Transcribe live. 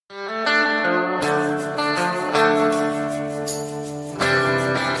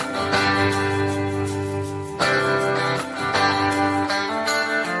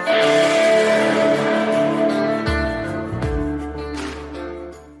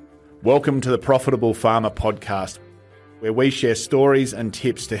Welcome to the Profitable Farmer podcast, where we share stories and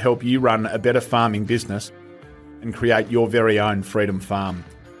tips to help you run a better farming business and create your very own freedom farm.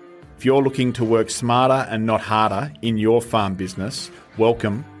 If you're looking to work smarter and not harder in your farm business,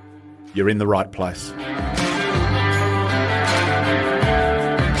 welcome. You're in the right place.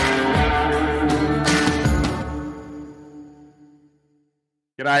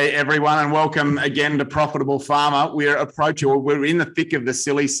 G'day everyone and welcome again to Profitable Farmer. We're in the thick of the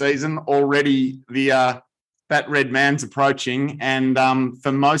silly season already. The Fat Red Man's approaching, and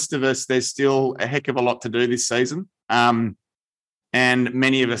for most of us, there's still a heck of a lot to do this season. And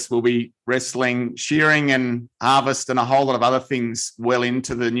many of us will be wrestling, shearing and harvest and a whole lot of other things well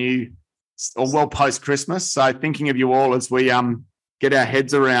into the new or well post-Christmas. So thinking of you all as we get our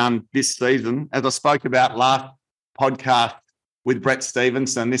heads around this season. As I spoke about last podcast with Brett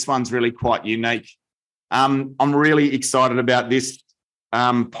Stevenson, this one's really quite unique. I'm really excited about this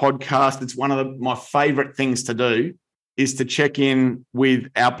podcast. It's one of my favourite things to do is to check in with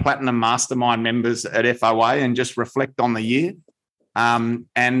our Platinum Mastermind members at FOA and just reflect on the year and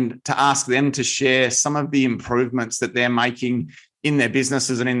to ask them to share some of the improvements that they're making in their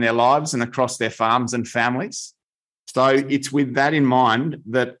businesses and in their lives and across their farms and families. So it's with that in mind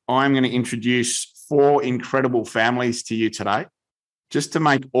that I'm going to introduce 4 incredible families to you today. Just to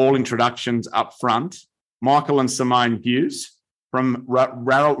make all introductions up front, Michael and Simone Hughes from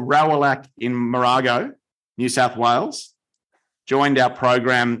Rawalak in Morago, New South Wales, joined our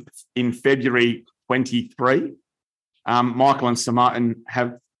program in February 23. Michael and Simone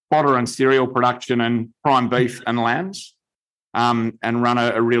have fodder and cereal production and prime beef and lambs and run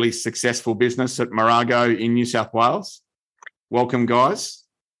a really successful business at Morago in New South Wales. Welcome, guys.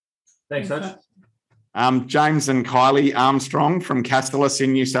 Thanks, Hutch. James and Kylie Armstrong from Cassilis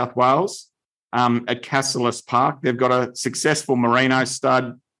in New South Wales. At Cassilis Park, they've got a successful merino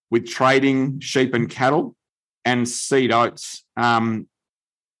stud with trading sheep and cattle and seed oats. James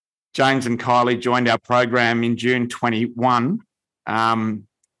and Kylie joined our program in June 21 and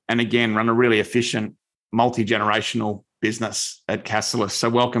again run a really efficient multi-generational business at Cassilis. So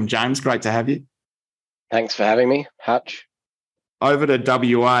welcome, James. Great to have you. Thanks for having me, Hutch. Over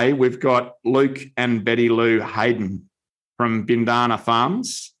to WA, we've got Luke and Betty Lou Hayden from Bindana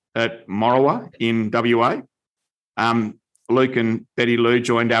Farms at Morawa in WA. Luke and Betty Lou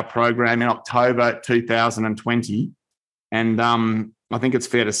joined our program in October 2020. And I think it's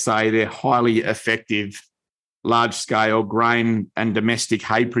fair to say they're highly effective, large-scale grain and domestic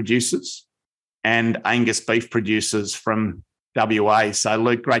hay producers and Angus beef producers from WA. So,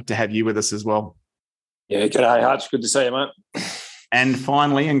 Luke, great to have you with us as well. Yeah, g'day, Hutch. Good to see you, mate. And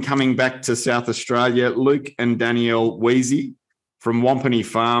finally, and coming back to South Australia, Luke and Danielle Weezy from Wampany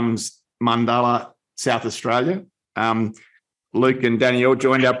Farms, Mundalla, South Australia. Luke and Danielle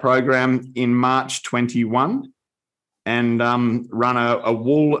joined our program in March 21 and run a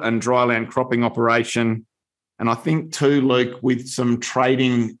wool and dryland cropping operation. And I think too, Luke, with some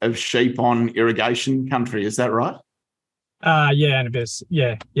trading of sheep on irrigation country. Is that right? Yeah, and a bit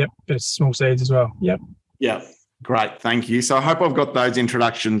of small seeds as well. Yep. Yeah. Great, thank you. So I hope I've got those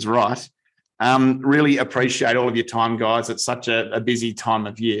introductions right. Really appreciate all of your time, guys. It's such a busy time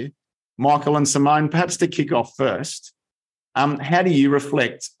of year. Michael and Simone, perhaps to kick off first, how do you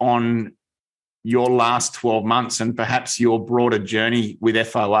reflect on your last 12 months and perhaps your broader journey with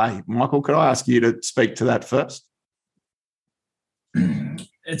FOA? Michael, could I ask you to speak to that first?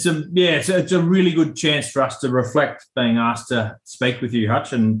 It's a really good chance for us to reflect, being asked to speak with you,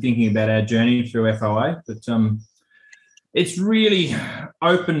 Hutch, and thinking about our journey through FOA. But it's really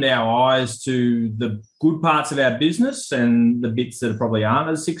opened our eyes to the good parts of our business and the bits that probably aren't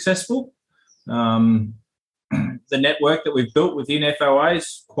as successful. The network that we've built within FOA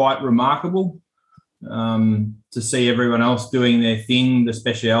is quite remarkable. To see everyone else doing their thing, the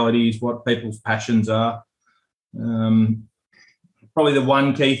specialities, what people's passions are. Probably the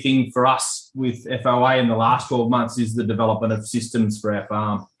one key thing for us with FOA in the last 12 months is the development of systems for our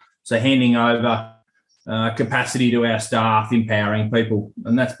farm. So handing over capacity to our staff, empowering people.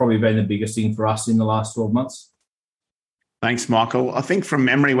 And that's probably been the biggest thing for us in the last 12 months. Thanks, Michael. I think from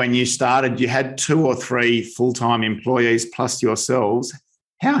memory, when you started, you had 2 or 3 full-time employees plus yourselves.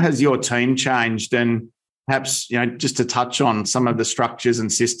 How has your team changed? And perhaps, just to touch on some of the structures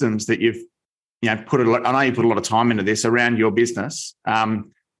and systems that you've I know you put a lot of time into this around your business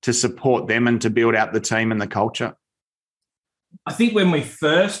to support them and to build out the team and the culture. I think when we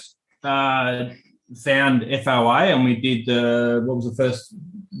first found FOA and we did what was the first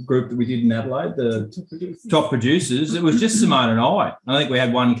group that we did in Adelaide, the top producers, it was just Simone and I. I think we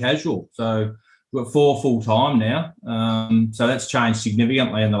had one casual. So We've got 4 full-time now. So that's changed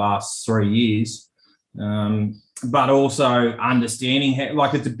significantly in the last 3 years. But also understanding how,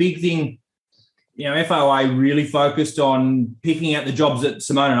 like, it's a big thing. You know, FOA really focused on picking out the jobs that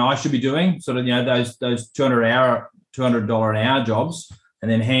Simone and I should be doing, sort of, you know, those $200 an hour jobs,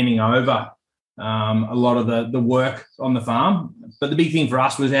 and then handing over a lot of the work on the farm. But the big thing for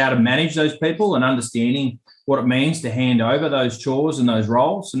us was how to manage those people and understanding what it means to hand over those chores and those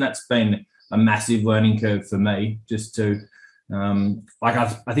roles. And that's been a massive learning curve for me, just to, I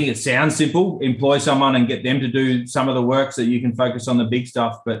think it sounds simple, employ someone and get them to do some of the work so you can focus on the big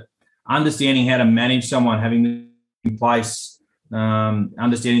stuff, but understanding how to manage someone, having them in place,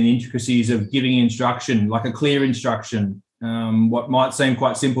 understanding the intricacies of giving instruction, like a clear instruction. What might seem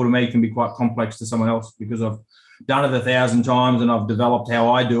quite simple to me can be quite complex to someone else, because I've done it 1,000 times and I've developed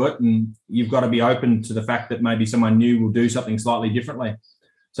how I do it. And you've got to be open to the fact that maybe someone new will do something slightly differently.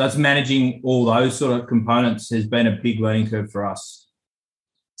 So it's managing all those sort of components has been a big learning curve for us.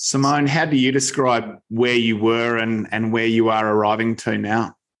 Simone, how do you describe where you were and where you are arriving to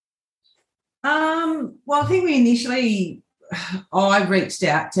now? Well, I think I reached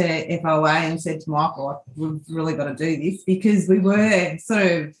out to FOA and said to Michael, we've really got to do this, because we were sort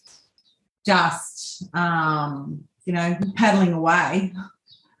of just, paddling away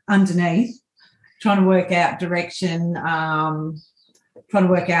underneath, trying to work out direction, trying to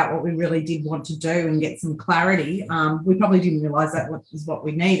work out what we really did want to do and get some clarity. We probably didn't realise that was what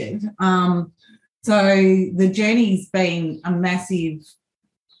we needed. So the journey's been a massive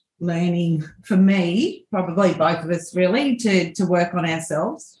learning for me, probably both of us really, to work on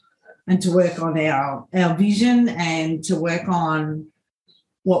ourselves and to work on our vision and to work on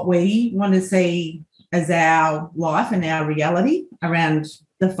what we want to see as our life and our reality around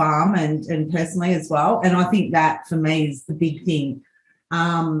the farm and personally as well. And I think that for me is the big thing.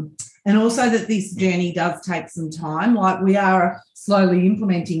 And also that this journey does take some time. Like, we are slowly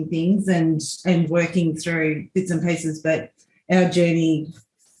implementing things and working through bits and pieces, but our journey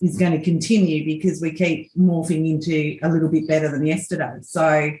is going to continue because we keep morphing into a little bit better than yesterday.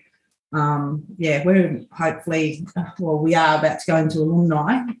 So, we're hopefully, we are about to go into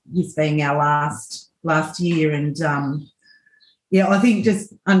alumni, this being our last year. And, I think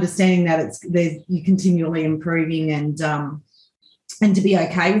just understanding that you're continually improving and to be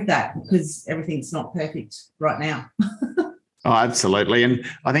okay with that, because everything's not perfect right now. Oh, absolutely. And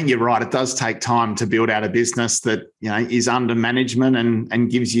I think you're right. It does take time to build out a business that, is under management and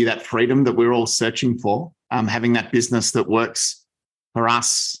gives you that freedom that we're all searching for. Having that business that works for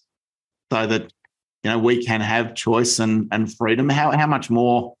us so that, we can have choice and freedom. How much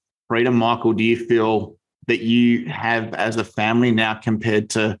more freedom, Michael, do you feel that you have as a family now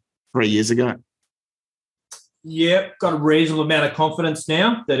compared to 3 years ago? Yep, got a reasonable amount of confidence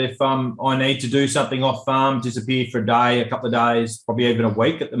now that if I need to do something off farm, disappear for a day, a couple of days, probably even a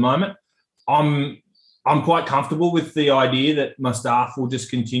week at the moment, I'm quite comfortable with the idea that my staff will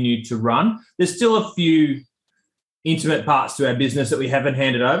just continue to run. There's still a few intimate parts to our business that we haven't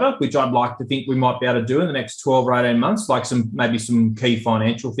handed over, which I'd like to think we might be able to do in the next 12 or 18 months, like maybe some key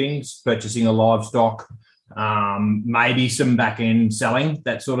financial things, purchasing a livestock, maybe some back-end selling,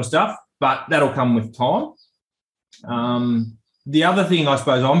 that sort of stuff. But that'll come with time. The other thing I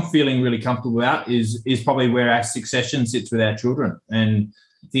suppose I'm feeling really comfortable about is probably where our succession sits with our children, and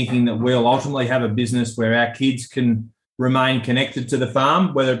thinking that we'll ultimately have a business where our kids can remain connected to the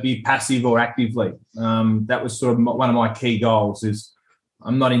farm, whether it be passive or actively. That was sort of one of my key goals. Is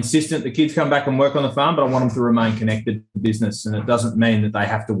I'm not insistent the kids come back and work on the farm, but I want them to remain connected to the business, and it doesn't mean that they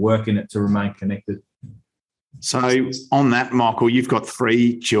have to work in it to remain connected. So on that, Michael, you've got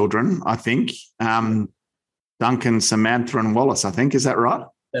 3 children, I think. Duncan, Samantha and Wallace, I think. Is that right?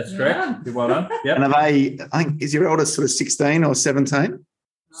 That's correct. Well done. Yep. And I think, is your eldest sort of 16 or 17?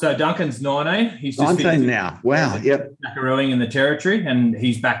 So Duncan's 19. He's just 19 now. Wow. Yep. Buckarooing in the Territory, and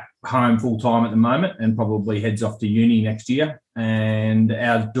he's back home full time at the moment and probably heads off to uni next year. And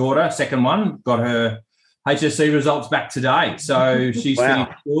our daughter, second one, got her HSC results back today. So she's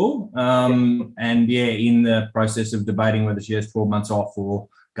finished school and, in the process of debating whether she has 12 months off or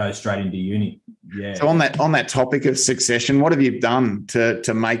go straight into uni. Yeah. So on that topic of succession, what have you done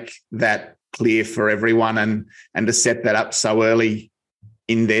to make that clear for everyone and to set that up so early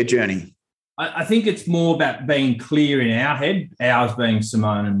in their journey? I think it's more about being clear in our head, ours being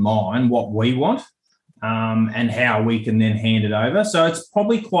Simone and mine, what we want and how we can then hand it over. So it's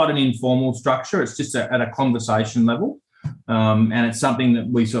probably quite an informal structure. It's just at a conversation level. And it's something that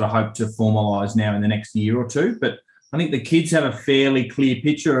we sort of hope to formalise now in the next year or two. But I think the kids have a fairly clear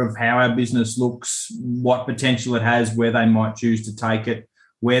picture of how our business looks, what potential it has, where they might choose to take it,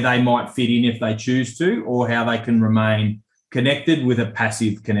 where they might fit in if they choose to, or how they can remain connected with a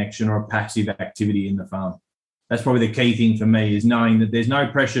passive connection or a passive activity in the farm. That's probably the key thing for me, is knowing that there's no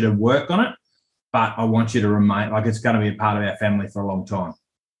pressure to work on it, but I want you to remain like it's going to be a part of our family for a long time.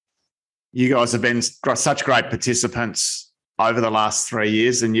 You guys have been such great participants over the last 3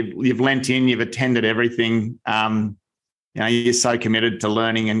 years, and you've lent in, you've attended everything. You're so committed to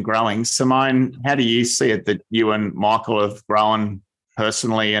learning and growing. Simone, how do you see it that you and Michael have grown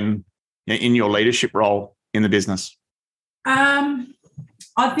personally and in your leadership role in the business? I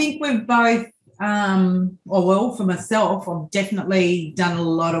think we've both, for myself, I've definitely done a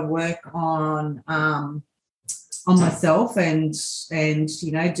lot of work on myself and just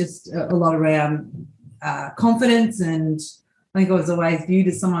a lot around confidence. And I think I was always viewed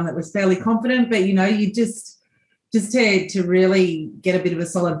as someone that was fairly confident, but you just to really get a bit of a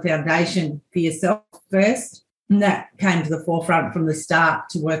solid foundation for yourself first. And that came to the forefront from the start,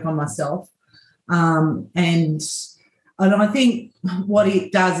 to work on myself. And I think what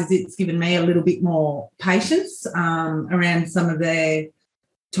it does is it's given me a little bit more patience around some of the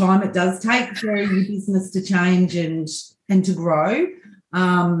time it does take for your business to change and to grow.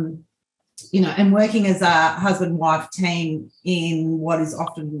 And working as a husband-wife team in what is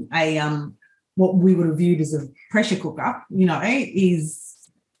often what we would have viewed as a pressure cooker, is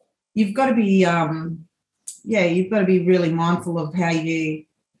you've got to be really mindful of how you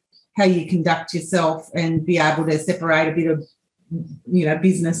conduct yourself and be able to separate a bit of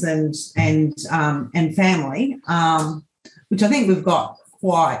business and family, which I think we've got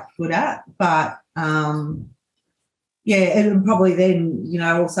quite good at. But it probably then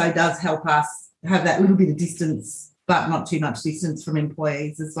also does help us have that little bit of distance, but not too much distance from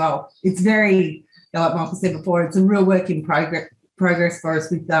employees as well. It's very, like Michael said before, it's a real work in progress for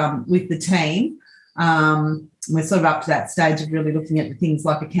us with the team. We're sort of up to that stage of really looking at the things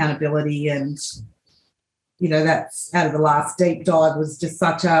like accountability, and that's out of the last deep dive was just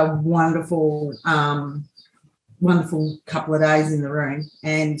such a wonderful couple of days in the room.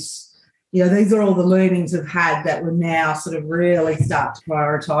 And these are all the learnings we've had that we're now sort of really start to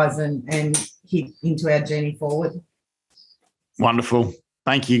prioritise and hit into our journey forward. Wonderful.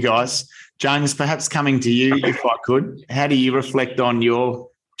 Thank you, guys. James, perhaps coming to you, if I could, how do you reflect on your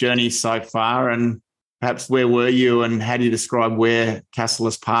journey so far, and perhaps where were you, and how do you describe where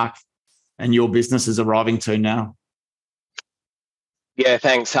Cassilis Park and your business is arriving to now? Yeah,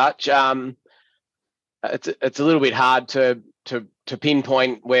 thanks, Hutch. It's a little bit hard to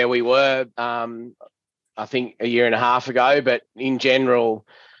pinpoint where we were, I think a year and a half ago, but in general,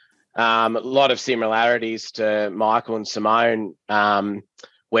 a lot of similarities to Michael and Simone.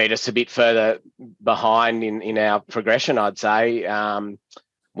 We're just a bit further behind in our progression, I'd say.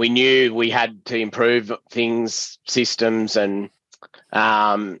 We knew we had to improve things, systems and,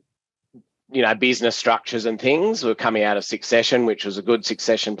 business structures and things. We're coming out of succession, which was a good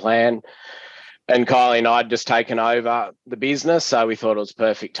succession plan. And Kylie and I had just taken over the business, so we thought it was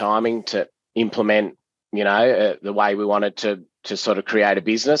perfect timing to implement, the way we wanted to sort of create a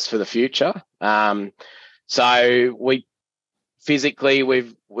business for the future. So we physically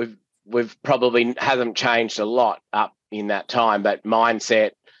we've probably hasn't changed a lot up in that time, but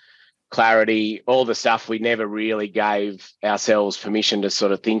mindset, clarity, all the stuff we never really gave ourselves permission to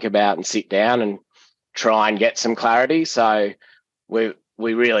sort of think about and sit down and try and get some clarity. So we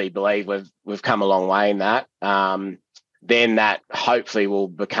really believe we've come a long way in that. Then that hopefully will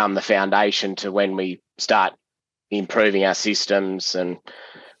become the foundation to when we start improving our systems and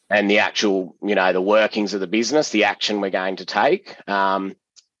the actual, the workings of the business, the action we're going to take.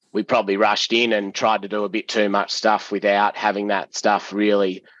 We probably rushed in and tried to do a bit too much stuff without having that stuff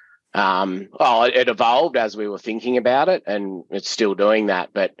really. It evolved as we were thinking about it, and it's still doing that,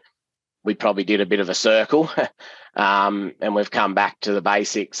 but we probably did a bit of a circle. And we've come back to the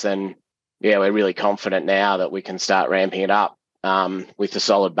basics, and we're really confident now that we can start ramping it up with a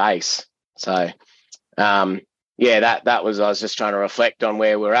solid base. So that was, I was just trying to reflect on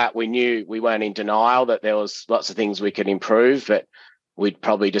where we're at. We knew we weren't in denial that there was lots of things we could improve, but we'd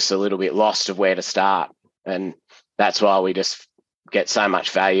probably just a little bit lost of where to start. And that's why we just get so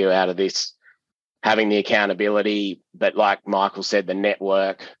much value out of this, having the accountability, but like Michael said, the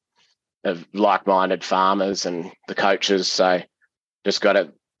network of like-minded farmers and the coaches. So just got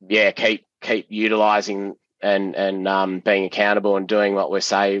to, keep utilising and being accountable and doing what we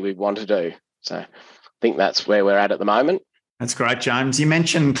say we want to do. So I think that's where we're at the moment. That's great, James. You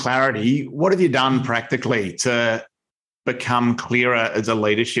mentioned clarity. What have you done practically to become clearer as a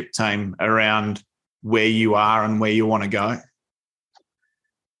leadership team around where you are and where you want to go?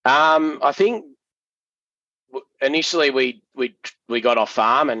 I think initially we we got off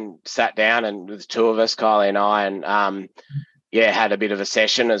farm and sat down, and with the two of us, Kylie and I, and had a bit of a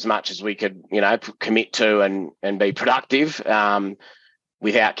session as much as we could, commit to and be productive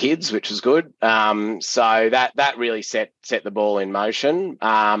without kids, which was good. So that really set the ball in motion.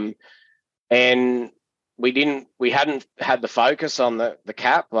 And we hadn't had the focus on the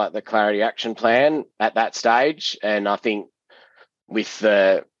CAP, like the Clarity Action Plan at that stage. And I think with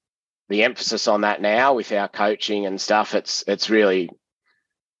the emphasis on that now with our coaching and stuff, it's really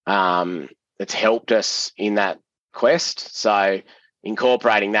it's helped us in that quest. So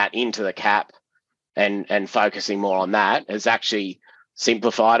incorporating that into the CAP and focusing more on that has actually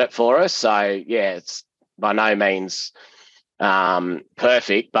simplified it for us. So it's by no means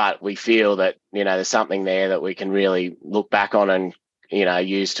perfect, but we feel that there's something there that we can really look back on and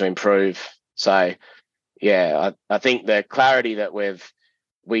use to improve. So I think the clarity that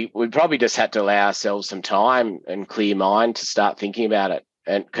we probably just had to allow ourselves some time and clear mind to start thinking about it,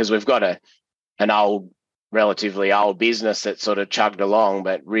 and because we've got an relatively old business that sort of chugged along,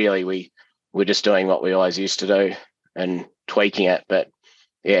 but really we're just doing what we always used to do and tweaking it. But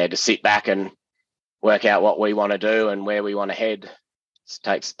to sit back and work out what we want to do and where we want to head,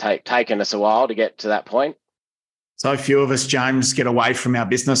 it's taken us a while to get to that point. So few of us, James, get away from our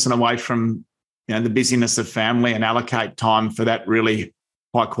business and away from the busyness of family and allocate time for that really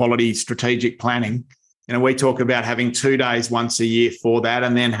high quality strategic planning. We talk about having 2 days once a year for that,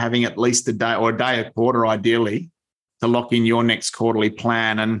 and then having at least a day or a day a quarter, ideally, to lock in your next quarterly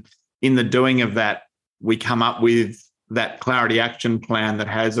plan. And in the doing of that, we come up with that Clarity Action Plan that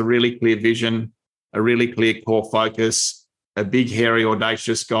has a really clear vision, a really clear core focus, a big, hairy,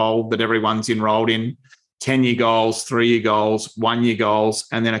 audacious goal that everyone's enrolled in, 10-year goals, 3-year goals, 1-year goals,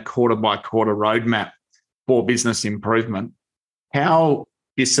 and then a quarter-by-quarter roadmap for business improvement. How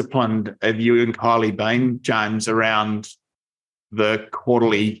disciplined have you and Kylie been, James, around the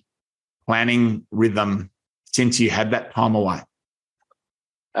quarterly planning rhythm since you had that time away?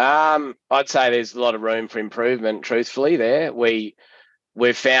 I'd say there's a lot of room for improvement, truthfully, there. We've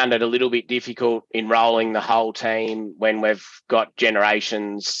found it a little bit difficult enrolling the whole team when we've got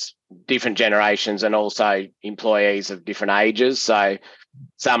different generations, and also employees of different ages. So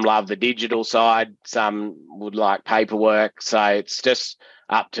some love the digital side, some would like paperwork. So it's just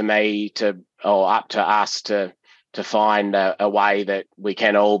up to us to find a way that we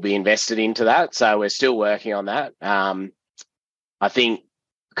can all be invested into that. So we're still working on that. I think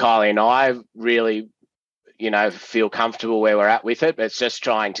Kylie and I really, feel comfortable where we're at with it. But it's just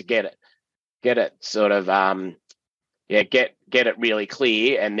trying to get it sort of, get it really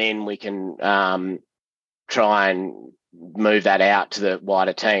clear, and then we can try and move that out to the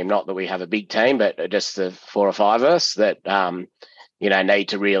wider team. Not that we have a big team, but just the 4 or 5 of us that, need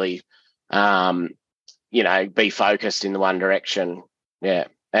to really, be focused in the one direction. Yeah.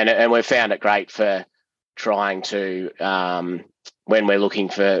 And we've found it great for trying to, when we're looking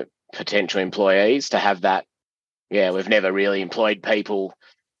for potential employees, to have that. Yeah, we've never really employed people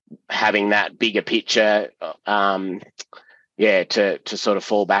having that bigger picture, to sort of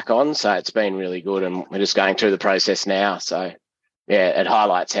fall back on. So it's been really good, and we're just going through the process now. So, it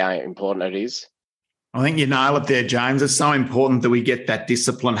highlights how important it is. I think you nail it there, James. It's so important that we get that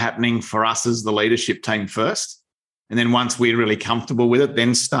discipline happening for us as the leadership team first. And then once we're really comfortable with it,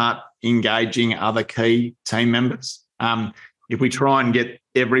 then start engaging other key team members. If we try and get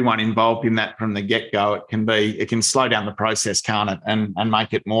everyone involved in that from the get-go, it can slow down the process, can't it? And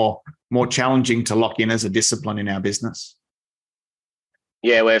make it more challenging to lock in as a discipline in our business.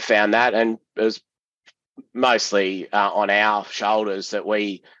 Yeah, we've found that, and it was mostly on our shoulders that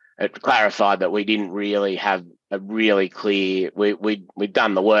it clarified that we didn't really have a really clear. We'd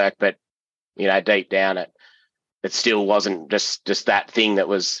done the work, but deep down it still wasn't just that thing that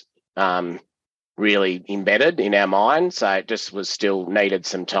was really embedded in our mind. So it just was still needed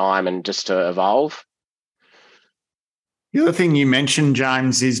some time and just to evolve. The other thing you mentioned,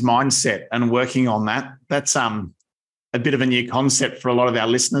 James, is mindset and working on that. That's a bit of a new concept for a lot of our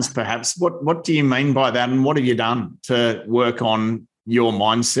listeners, perhaps. What do you mean by that, and what have you done to work on your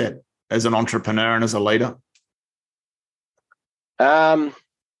mindset as an entrepreneur and as a leader? Off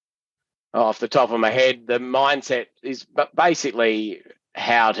the top of my head, the mindset is basically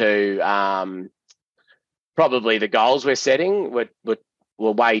how to probably the goals we're setting were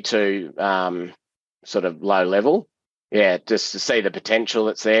way too sort of low level. Yeah, just to see the potential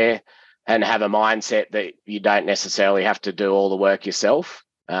that's there and have a mindset that you don't necessarily have to do all the work yourself.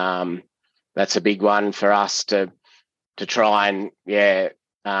 That's a big one for us to try and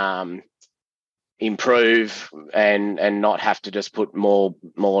improve and not have to just put more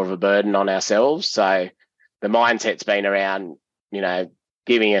of a burden on ourselves. So mindset's been around,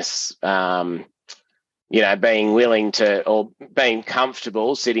 giving us, being willing to, or being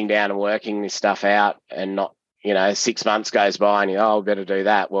comfortable sitting down and working this stuff out, and not, 6 months goes by and we better do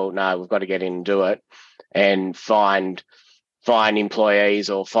that. Well, no, we've got to get in and do it, and find employees,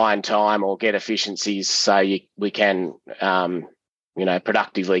 or find time, or get efficiencies so we can,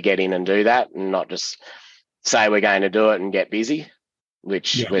 productively get in and do that, and not just say we're going to do it and get busy,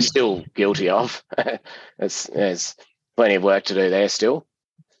 which we're still guilty of. There's plenty of work to do there still.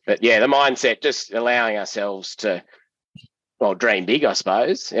 But yeah, the mindset, just allowing ourselves to, dream big, I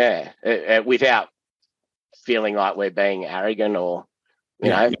suppose. Yeah, without feeling like we're being arrogant or,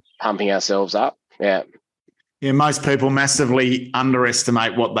 pumping ourselves up. Yeah. Yeah, most people massively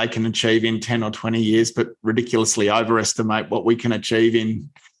underestimate what they can achieve in 10 or 20 years, but ridiculously overestimate what we can achieve in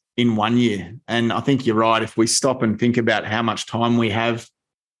 1 year. And I think you're right. If we stop and think about how much time we have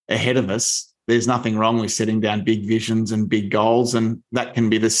ahead of us, there's nothing wrong with setting down big visions and big goals. And that can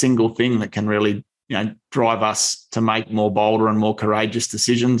be the single thing that can really, drive us to make more bolder and more courageous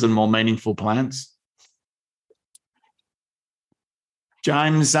decisions and more meaningful plans.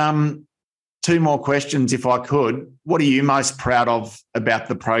 James, 2 more questions, if I could. What are you most proud of about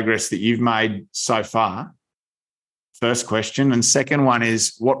the progress that you've made so far? First question. And second one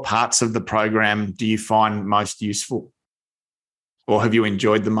is, what parts of the program do you find most useful, or have you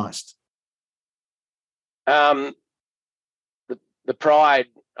enjoyed the most? The pride,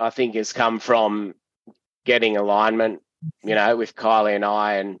 I think, has come from getting alignment, with Kylie and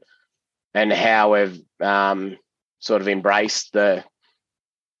I, and how we've sort of embraced the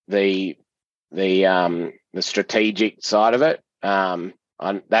strategic side of it.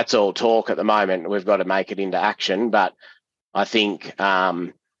 That's all talk at the moment. We've got to make it into action. But I think,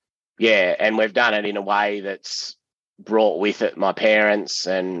 and we've done it in a way that's brought with it my parents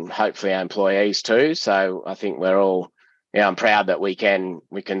and hopefully our employees too. So I think we're all, I'm proud that we can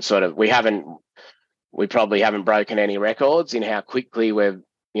sort of, we probably haven't broken any records in how quickly we're,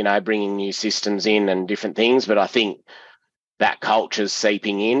 bringing new systems in and different things. But I think that culture's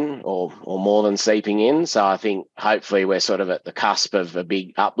seeping in, or more than seeping in. So I think hopefully we're sort of at the cusp of a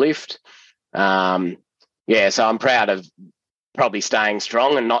big uplift. So I'm proud of probably staying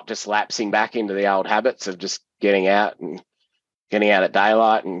strong and not just lapsing back into the old habits of just getting out at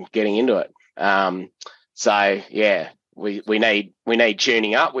daylight and getting into it. We need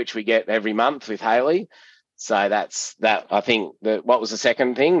tuning up, which we get every month with Hayley. So that's that. I think what was the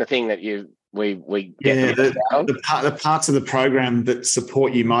second thing? The thing that we get the parts of the program that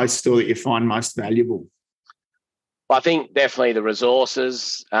support you most, or that you find most valuable. I think definitely the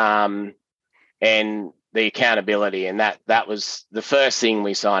resources and the accountability, and that was the first thing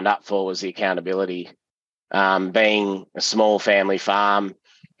we signed up for, was the accountability. Being a small family farm,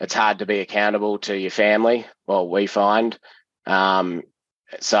 it's hard to be accountable to your family. Well, we find.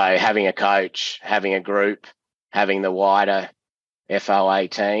 So having a coach, having a group, having the wider FOA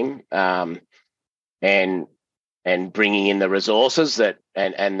team, and bringing in the resources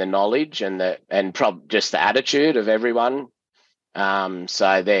and the knowledge and just the attitude of everyone.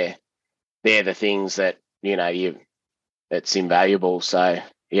 So they're the things that it's invaluable. So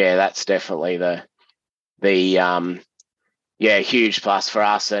yeah, that's definitely the huge plus for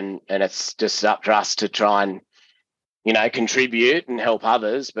us, and it's just up to us to try and contribute and help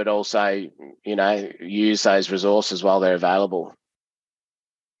others, but also use those resources while they're available.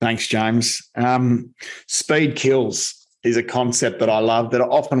 Thanks, James. Speed kills is a concept that I love, that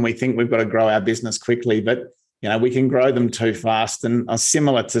often we think we've got to grow our business quickly, but we can grow them too fast. And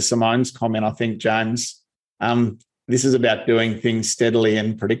similar to Simone's comment, I think, James, this is about doing things steadily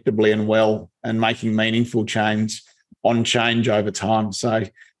and predictably and well, and making meaningful change over time. So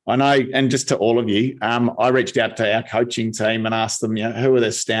I know, and just to all of you, I reached out to our coaching team and asked them, who are the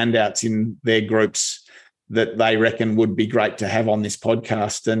standouts in their groups that they reckon would be great to have on this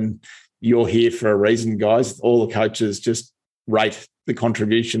podcast. And you're here for a reason, guys. All the coaches just rate the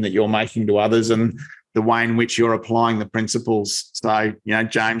contribution that you're making to others and the way in which you're applying the principles. So,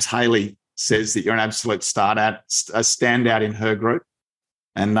 James, Hayley says that you're an absolute standout in her group.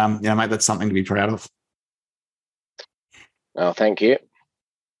 And, mate, that's something to be proud of. Oh, thank you.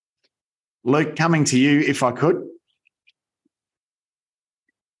 Luke, coming to you, if I could.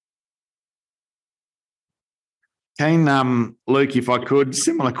 Keen, Luke, if I could,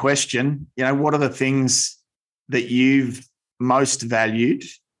 similar question. What are the things that you've most valued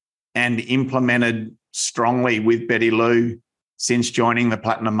and implemented strongly with Betty Lou since joining the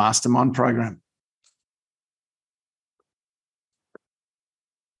Platinum Mastermind program?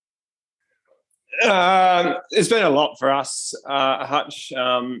 It's been a lot for us, Hutch.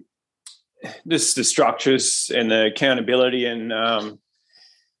 just the structures and the accountability, and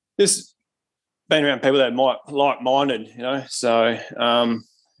just being around people that are like-minded, you know. So I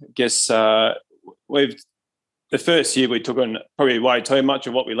guess the first year we took on probably way too much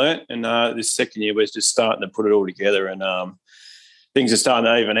of what we learnt, and this second year was just starting to put it all together, and things are starting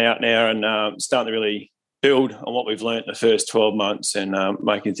to even out now, and starting to really build on what we've learnt in the first 12 months and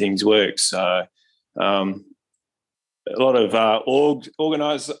making things work. So a lot of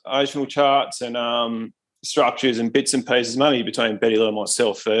organisational charts and structures and bits and pieces, mainly between Betty Lou and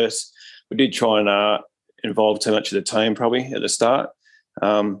myself first. We did try and involve too much of the team probably at the start.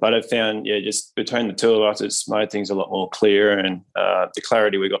 But I found, just between the two of us, it's made things a lot more clear, and the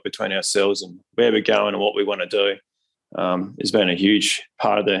clarity we got between ourselves and where we're going and what we want to do has been a huge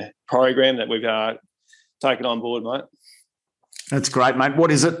part of the program that we've taken on board, mate. That's great, mate.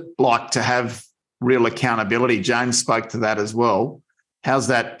 What is it like to have real accountability? James spoke to that as well. How's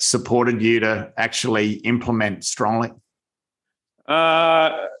that supported you to actually implement strongly?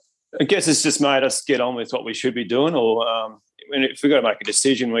 I guess it's just made us get on with what we should be doing, or if we've got to make a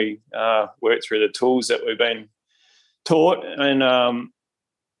decision, we work through the tools that we've been taught, and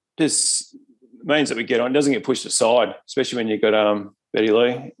this means that we get on. It doesn't get pushed aside, especially when you've got Betty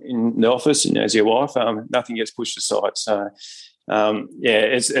Lou in the office and as your wife. Nothing gets pushed aside. So,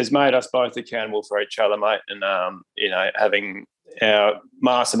 it's made us both accountable for each other, mate, and, having our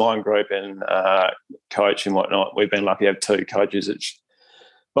mastermind group and coach and whatnot. We've been lucky to have two coaches. It's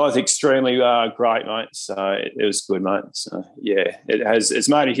both extremely great, mate. So it was good, mate. So, it's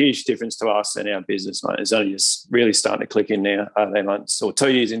made a huge difference to us and our business, mate. It's only just really starting to click in now, 18 months or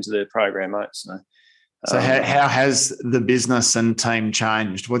 2 years into the program, mate. So how has the business and team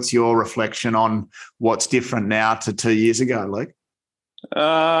changed? What's your reflection on what's different now to 2 years ago, Luke?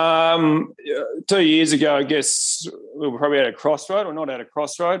 2 years ago, I guess we were probably at a crossroad, or not at a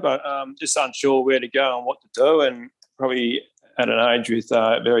crossroad, but just unsure where to go and what to do, and probably at an age with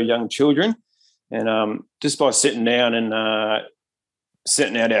very young children. And just by sitting down and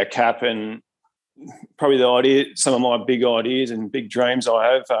setting out our cap, and probably the idea, some of my big ideas and big dreams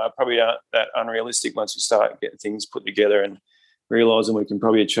I have probably aren't that unrealistic once we start getting things put together and realising we can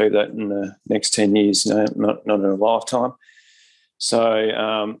probably achieve that in the next 10 years, not in a lifetime.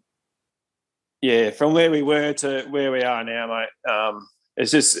 So, from where we were to where we are now, mate,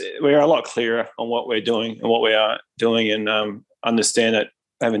 it's just we're a lot clearer on what we're doing and what we are doing, and understand that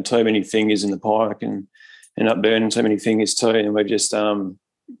having too many fingers in the pie can end up burning too many fingers too, and we're just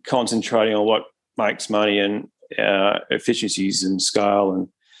concentrating on what makes money and efficiencies and scale, and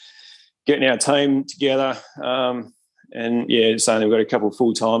getting our team together. Saying we've got a couple of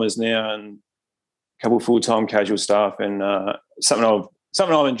full-timers now and a couple of full-time casual staff, and something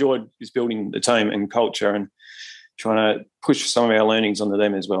I've enjoyed is building the team and culture and trying to push some of our learnings onto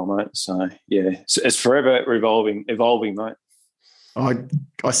them as well, mate. So, it's forever evolving, mate.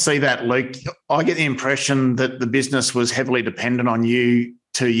 I see that, Luke. I get the impression that the business was heavily dependent on you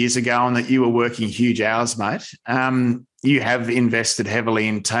 2 years ago, and that you were working huge hours, mate. You have invested heavily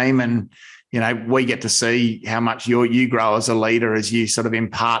in team, and we get to see how much you grow as a leader as you sort of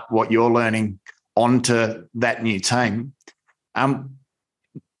impart what you're learning onto that new team. How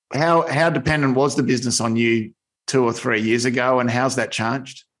dependent was the business on you 2 or 3 years ago, and how's that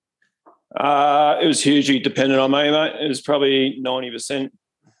changed? It was hugely dependent on me, mate. It was probably 90%,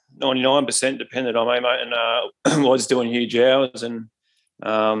 99% dependent on me, mate, and was doing huge hours, and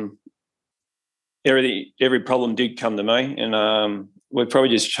every problem did come to me, and we've probably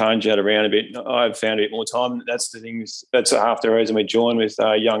just changed that around a bit. I've found a bit more time. That's half the reason we joined with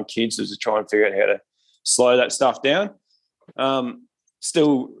young kids, is to try and figure out how to slow that stuff down.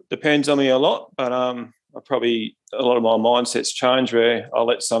 Still depends on me a lot, but a lot of my mindset's changed, where I'll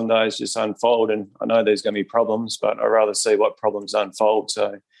let some days just unfold, and I know there's going to be problems, but I'd rather see what problems unfold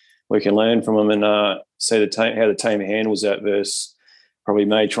so we can learn from them and see how the team handles that, versus probably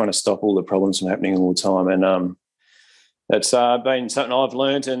me trying to stop all the problems from happening all the time. And that's been something I've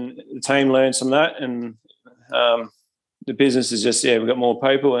learned, and the team learns from that. And the business is just, we've got more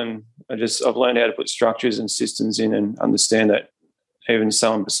people, and I've learned how to put structures and systems in, and understand that even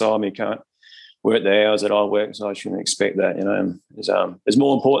someone beside me can't work the hours that I work, so I shouldn't expect that. There's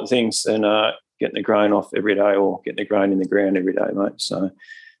more important things than getting the grain off every day, or getting the grain in the ground every day, mate. So,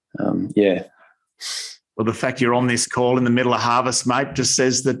 Well, the fact you're on this call in the middle of harvest, mate, just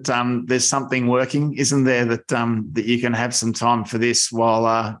says that there's something working, isn't there? That you can have some time for this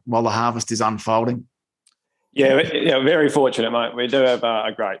while the harvest is unfolding. Yeah, very fortunate, mate. We do have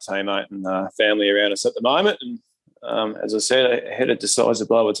a great team, mate, and family around us at the moment. And as I said, I headed to size to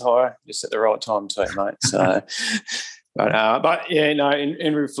blow a tyre just at the right time too, mate. So But yeah, no.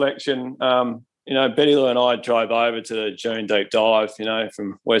 In reflection, Betty Lou and I drove over to the June deep dive.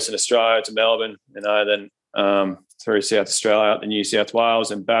 From Western Australia to Melbourne. Then through South Australia up to New South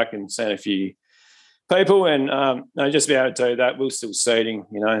Wales and back, and seen a few people. And just to be able to do that, we were still seeding.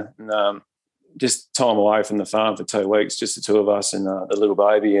 And, just time away from the farm for 2 weeks, just the two of us and the little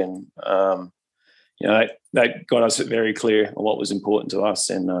baby, and that got us very clear on what was important to us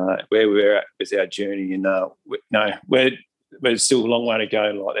and where we were at with our journey. And we're still a long way to go,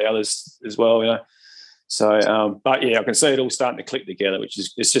 like the others as well. So, but yeah, I can see it all starting to click together, which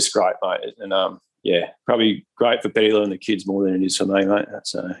is it's just great, mate. And probably great for Betty Lou and the kids more than it is for me, mate.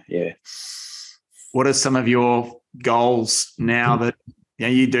 That's yeah. What are some of your goals now that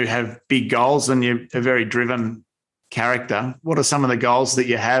you do have big goals and you're a very driven character? What are some of the goals that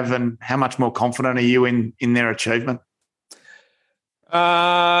you have, and how much more confident are you in their achievement?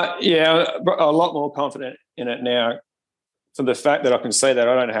 A lot more confident in it now, for the fact that I can see that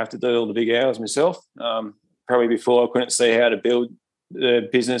I don't have to do all the big hours myself. Probably before I couldn't see how to build the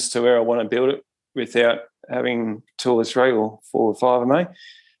business to where I want to build it without having 2 or 3 or 4 or 5 of me.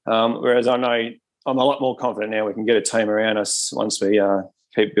 Whereas I know I'm a lot more confident now we can get a team around us once we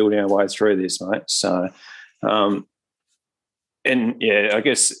keep building our way through this, mate. So, I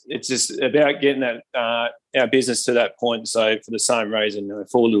guess it's just about getting that our business to that point. So for the same reason,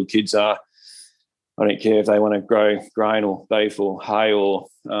 4 little kids I don't care if they want to grow grain or beef or hay or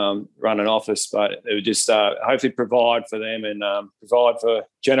run an office, but it would just hopefully provide for them and provide for a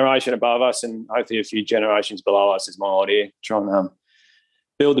generation above us and hopefully a few generations below us is my idea. Try and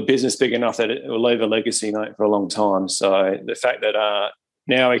build the business big enough that it will leave a legacy, mate, for a long time. So the fact that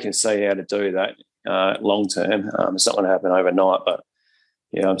now we can see how to do that long term, it's not going to happen overnight, but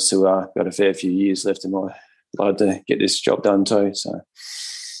yeah, I'm still got a fair few years left in my blood to get this job done too. So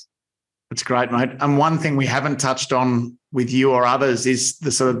that's great, mate. And one thing we haven't touched on with you or others is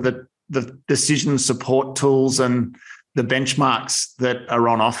the sort of the decision support tools and the benchmarks that are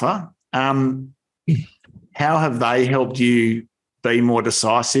on offer. How have they helped you be more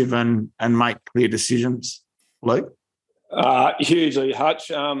decisive and make clear decisions, Luke? Hugely,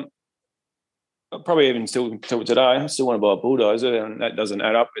 Hutch. Probably even still today, I still want to buy a bulldozer, and that doesn't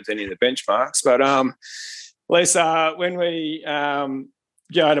add up with any of the benchmarks. But when we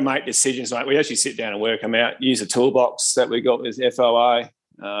go to make decisions, mate, we actually sit down and work them out, use a toolbox that we got with FOA.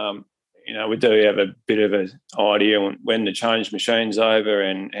 We do have a bit of an idea on when to change machines over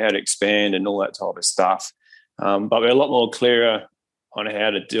and how to expand and all that type of stuff. But we're a lot more clearer on how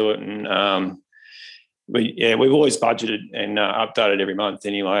to do it, and we've always budgeted and updated every month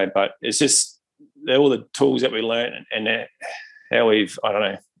anyway. But it's just all the tools that we learn and how we've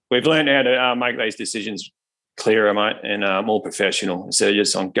learned how to make these decisions clearer, mate, and more professional instead of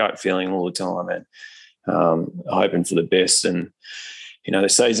just on gut feeling all the time and hoping for the best. And the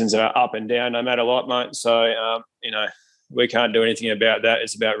seasons are up and down no matter what, mate. So we can't do anything about that.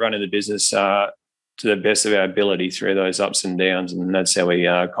 It's about running the business to the best of our ability through those ups and downs, and that's how we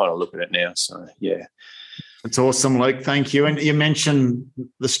kind of look at it now. So, yeah. That's awesome, Luke. Thank you. And you mentioned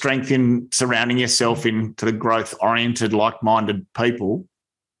the strength in surrounding yourself into the growth-oriented, like-minded people.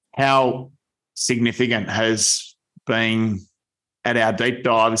 How significant has been at our deep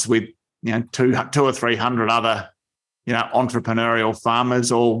dives with 200 or 300 other entrepreneurial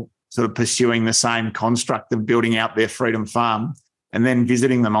farmers all sort of pursuing the same construct of building out their freedom farm, and then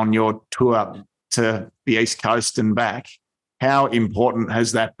visiting them on your tour to the East Coast and back. How important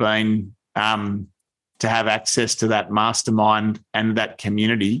has that been to have access to that mastermind and that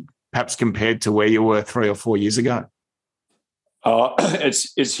community, perhaps compared to where you were 3 or 4 years ago? Oh,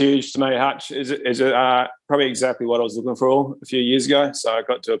 it's huge to me, Hutch. Is probably exactly what I was looking for a few years ago. So I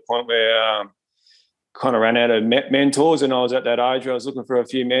got to a point where kind of ran out of mentors, and I was at that age where I was looking for a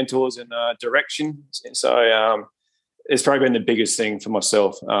few mentors and direction. So it's probably been the biggest thing for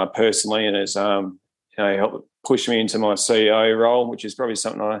myself personally, and it's helped push me into my CEO role, which is probably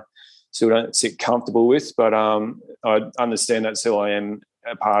something I still don't sit comfortable with, but I understand that's who I am,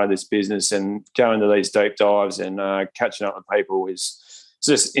 a part of this business, and going to these deep dives and catching up with people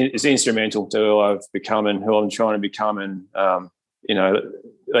it's instrumental to who I've become and who I'm trying to become. And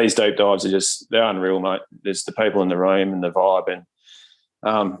these deep dives they're unreal, mate. There's the people in the room and the vibe,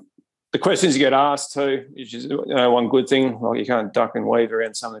 and the questions you get asked too, which is one good thing. Like, you can't duck and weave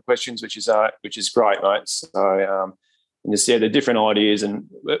around some of the questions, which is great, mate. So and just the different ideas, and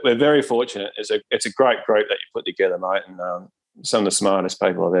we're very fortunate. It's a great group that you put together, mate, and some of the smartest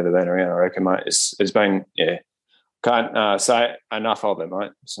people I've ever been around, I reckon, mate. It's been can't say enough of it,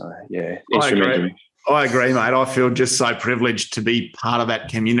 mate. So instrumental. I agree, mate. I feel just so privileged to be part of that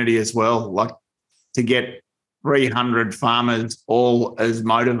community as well. Like, to get 300 farmers all as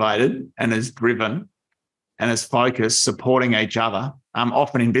motivated and as driven and as focused, supporting each other.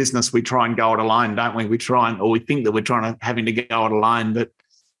 Often in business, we try and go it alone, don't we? We think that we're having to go it alone, but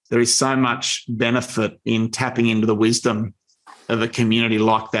there is so much benefit in tapping into the wisdom of a community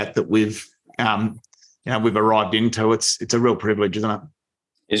like that we've arrived into. It's a real privilege, isn't it?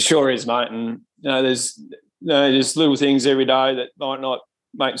 It sure is, mate. And there's little things every day that might not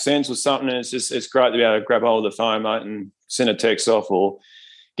make sense or something. And it's great to be able to grab hold of the phone, mate, and send a text off or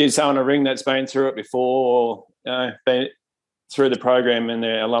give someone a ring that's been through it before or been through the program and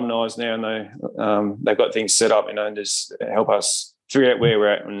they're alumni now and they've got things set up, and just help us figure out where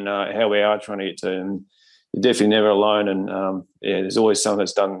we're at and how we are trying to get to. And you're definitely never alone. And there's always someone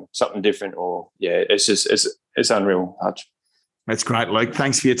that's done something different. Or it's unreal, Hutch. That's great, Luke.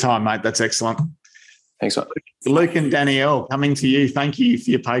 Thanks for your time, mate. That's excellent. Thanks, mate. Luke and Danielle, coming to you. Thank you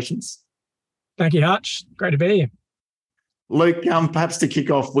for your patience. Thank you, Hutch. Great to be here. Luke, perhaps to kick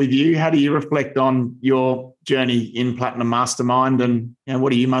off with you, how do you reflect on your journey in Platinum Mastermind, and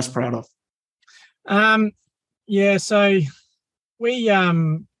what are you most proud of? So we,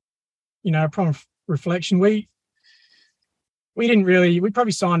 upon reflection, we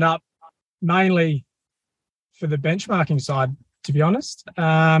probably signed up mainly for the benchmarking side, to be honest.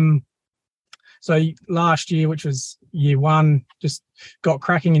 So last year, which was year one, just got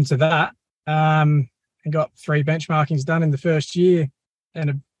cracking into that. And got 3 benchmarkings done in the first year and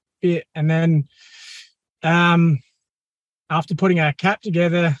a bit. And then after putting our cap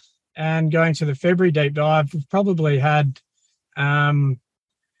together and going to the February deep dive, we've probably had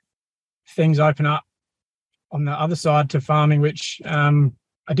things open up on the other side to farming, which I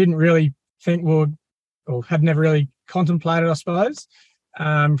didn't really think would, or had never really contemplated, I suppose,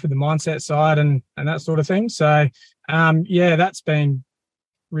 for the mindset side and that sort of thing. So, that's been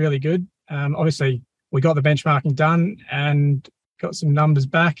really good. Obviously, we got the benchmarking done and got some numbers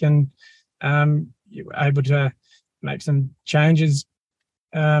back, and you were able to make some changes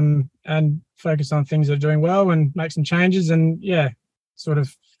and focus on things that are doing well and make some changes and, sort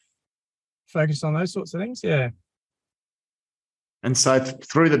of focus on those sorts of things. Yeah. And so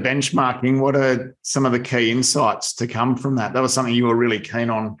through the benchmarking, what are some of the key insights to come from that? That was something you were really keen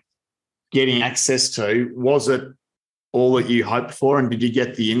on getting access to. Was it all that you hoped for, and did you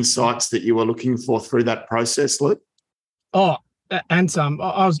get the insights that you were looking for through that process, Luke? Oh, and some. We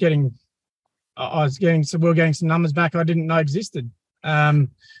were getting some numbers back I didn't know existed.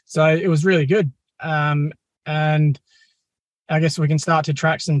 So it was really good. And I guess we can start to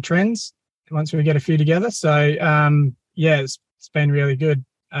track some trends once we get a few together. So it's been really good.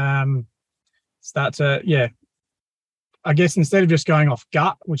 I guess instead of just going off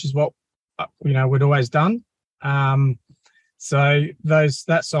gut, which is what we'd always done. So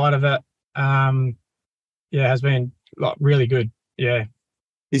that side of it, has been really good. Yeah.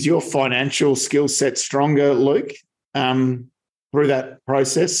 Is your financial skill set stronger, Luke, through that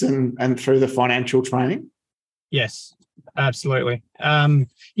process and through the financial training? Yes, absolutely.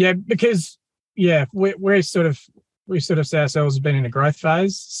 Because we sort of see ourselves as being in a growth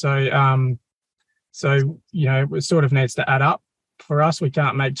phase. So it sort of needs to add up. For us, we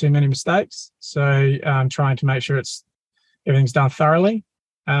can't make too many mistakes. So trying to make sure everything's done thoroughly.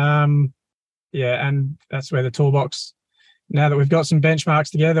 And that's where the toolbox, now that we've got some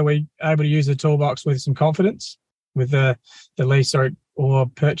benchmarks together, we're able to use the toolbox with some confidence with the lease or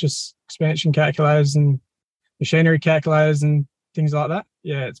purchase expansion calculators and machinery calculators and things like that.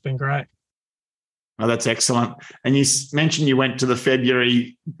 Yeah, it's been great. Oh, that's excellent. And you mentioned you went to the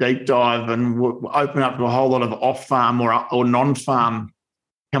February deep dive and opened up to a whole lot of off-farm or non-farm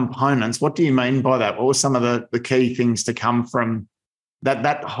components. What do you mean by that? What were some of the key things to come from that?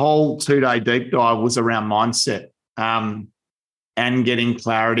 That whole 2-day deep dive was around mindset and getting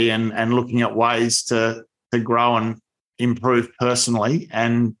clarity and looking at ways to grow and improve personally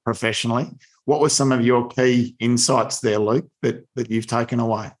and professionally. What were some of your key insights there, Luke, that you've taken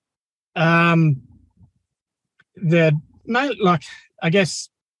away? I guess,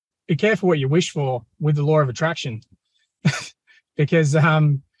 be careful what you wish for with the law of attraction, because we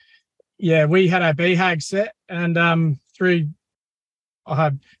had our BHAG set, and through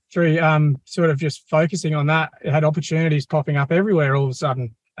sort of just focusing on that, it had opportunities popping up everywhere all of a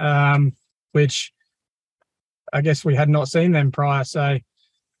sudden, which I guess we had not seen them prior. So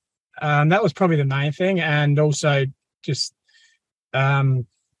that was probably the main thing, and also just when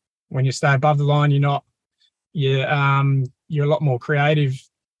you stay above the line, you're a lot more creative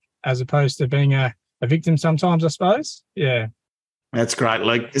as opposed to being a victim sometimes, I suppose. Yeah. That's great,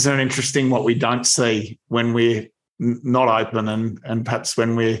 Luke. Isn't it interesting what we don't see when we're not open and perhaps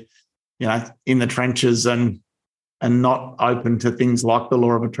when we're, in the trenches and and not open to things like the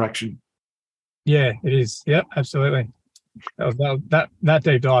law of attraction. Yeah, it is. Yep, absolutely. That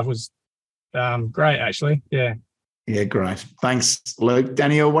deep dive was great, actually. Yeah. Yeah, great. Thanks, Luke.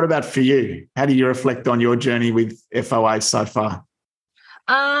 Danielle, what about for you? How do you reflect on your journey with FOA so far?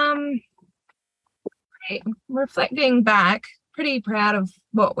 Reflecting back, pretty proud of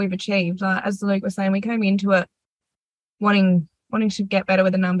what we've achieved. As Luke was saying, we came into it wanting to get better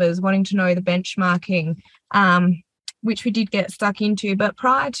with the numbers, wanting to know the benchmarking, which we did get stuck into. But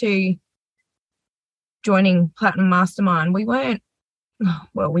prior to joining Platinum Mastermind, we weren't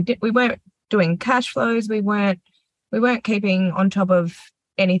doing cash flows. We weren't keeping on top of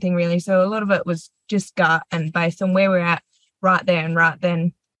anything really. So a lot of it was just gut and based on where we're at right there and right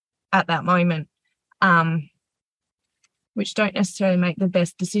then at that moment, which don't necessarily make the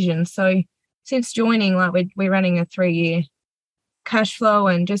best decisions. So since joining, like we're running a 3-year cash flow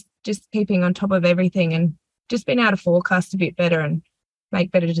and just keeping on top of everything and just being able to forecast a bit better and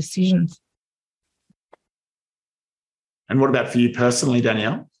make better decisions. And what about for you personally,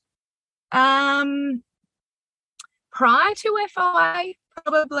 Danielle? Prior to FOA,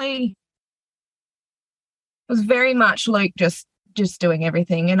 probably was very much Luke just doing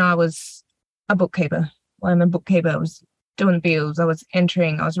everything, and I was a bookkeeper. Well, I'm a bookkeeper. I was doing bills, I was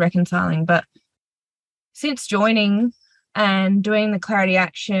entering, I was reconciling. But since joining and doing the clarity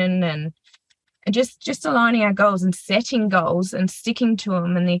action and just aligning our goals and setting goals and sticking to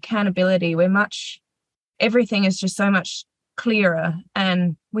them and the accountability, everything is just so much clearer,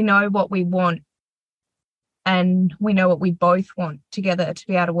 and we know what we want and we know what we both want together to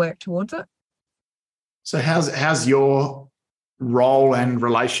be able to work towards it. So how's your role and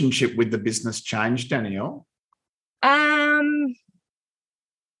relationship with the business changed, Danielle?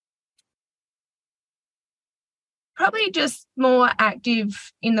 Probably just more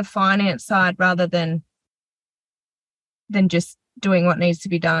active in the finance side rather than just doing what needs to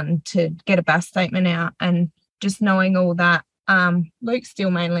be done to get a BAS statement out and just knowing all that. Luke's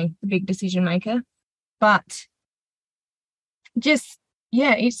still mainly the big decision maker, but it's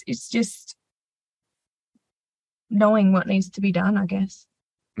just knowing what needs to be done, I guess.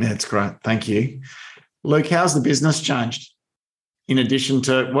 Yeah, that's great. Thank you. Luke, how's the business changed? In addition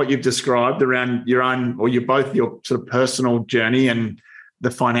to what you've described around your own, or your sort of personal journey and the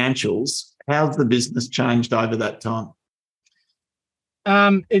financials, how's the business changed over that time?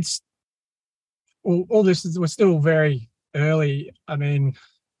 It's all this is, we're still very early. I mean,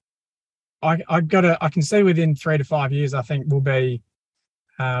 I can see within 3 to 5 years, I think we'll be,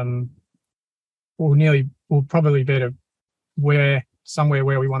 we'll probably be to somewhere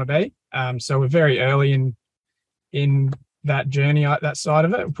where we want to be. So we're very early in that journey, that side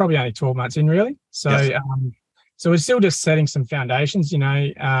of it. We're probably only 12 months in, really. So, yes. So we're still just setting some foundations,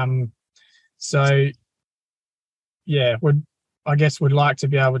 So, yeah, I guess we'd like to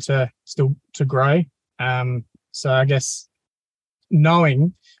be able to still to grow. So I guess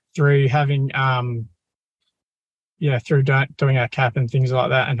knowing through having, through doing our CAP and things like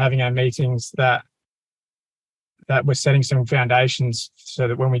that, and having our meetings that we're setting some foundations so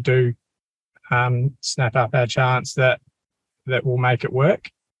that when we do snap up our chance that will make it work,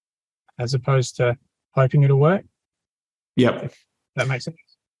 as opposed to hoping it'll work. Yep. If that makes sense.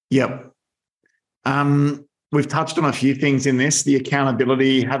 Yep. We've touched on a few things in this, the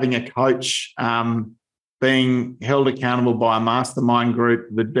accountability, having a coach, being held accountable by a mastermind group,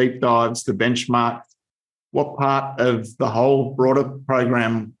 the deep dives, the benchmark. What part of the whole broader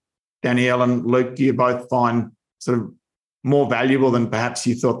program, Danielle and Luke, do you both find sort of more valuable than perhaps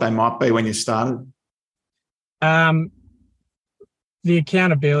you thought they might be when you started? The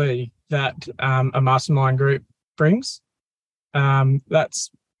accountability that a mastermind group brings.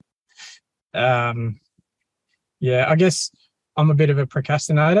 That's I guess I'm a bit of a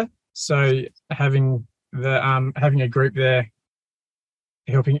procrastinator, so having a group there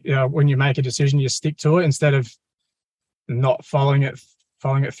helping, when you make a decision, you stick to it instead of not following it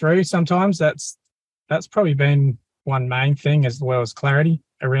through. Sometimes that's probably been one main thing, as well as clarity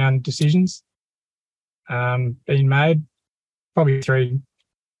around decisions being made. Probably through,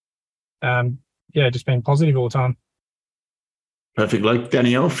 just being positive all the time. Perfect. Like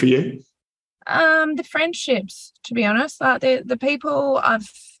Danielle, for you? The friendships, to be honest, like the people I've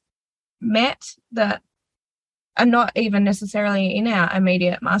met that are not even necessarily in our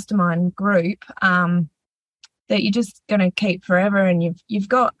immediate mastermind group, that you're just going to keep forever, and you've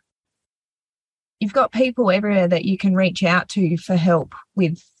got people everywhere that you can reach out to for help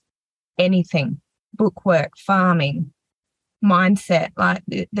with anything, bookwork, farming, mindset. Like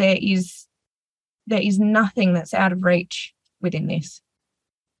there is nothing that's out of reach within this.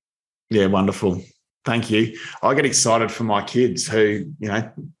 Yeah, wonderful. Thank you. I get excited for my kids who,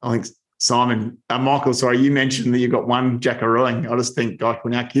 I think Michael, sorry, you mentioned that you've got one jackarooing. I just think, gosh,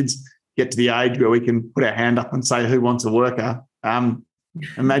 when our kids get to the age where we can put our hand up and say, who wants a worker?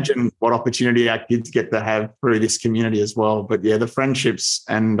 Imagine what opportunity our kids get to have through this community as well. But yeah, the friendships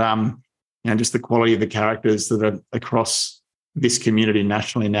and, just the quality of the characters that are across this community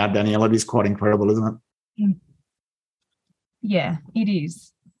nationally now, Danielle, it is quite incredible, isn't it? Yeah, it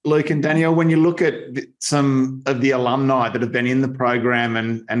is. Luke and Danielle, when you look at some of the alumni that have been in the program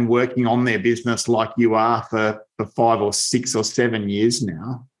and working on their business like you are for 5 or 6 or 7 years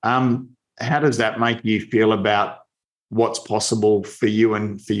now, how does that make you feel about what's possible for you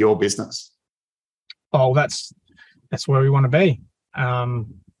and for your business? Oh, that's where we want to be.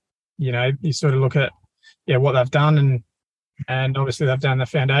 You sort of look at what they've done and obviously they've done the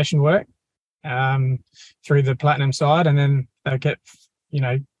foundation work through the platinum side, and then they get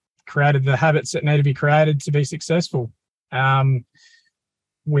created the habits that need to be created to be successful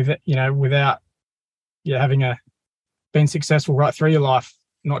without having been successful right through your life,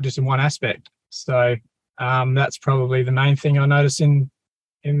 not just in one aspect. So that's probably the main thing I notice in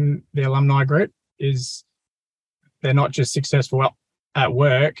the alumni group is they're not just successful at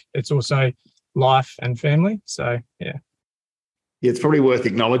work, it's also life and family. So yeah, it's probably worth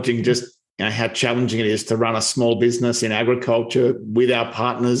acknowledging just how challenging it is to run a small business in agriculture with our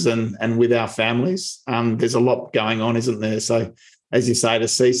partners and with our families. There's a lot going on, isn't there? So, as you say, to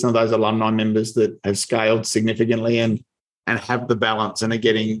see some of those alumni members that have scaled significantly and have the balance and are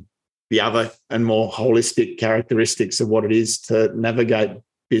getting the other and more holistic characteristics of what it is to navigate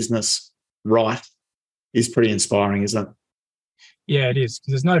business right is pretty inspiring, isn't it? Yeah, it is.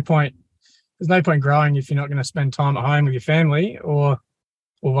 There's no point growing if you're not going to spend time at home with your family, or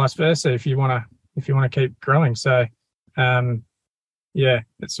vice versa if you want to keep growing. So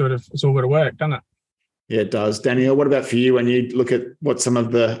it's all got to work, doesn't it? Yeah, it does. Danielle, what about for you when you look at what some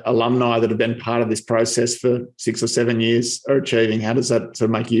of the alumni that have been part of this process for 6 or 7 years are achieving? How does that sort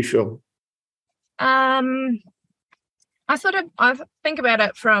of make you feel? I think about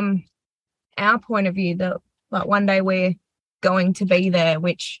it from our point of view that like one day we're going to be there,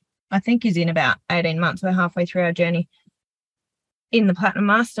 which I think is in about 18 months. We're halfway through our journey in the Platinum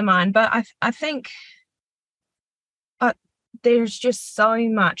Mastermind, but I think there's just so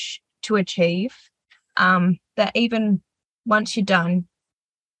much to achieve that even once you're done,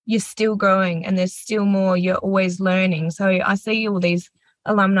 you're still growing and there's still more. You're always learning. So I see all these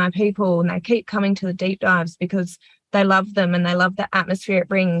alumni people and they keep coming to the deep dives because they love them and they love the atmosphere it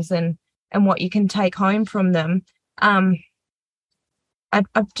brings and what you can take home from them. I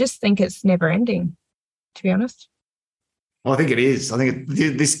just think it's never ending, to be honest. Well, I think it is. I think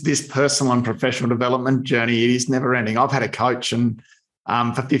this personal and professional development journey, it is never ending. I've had a coach and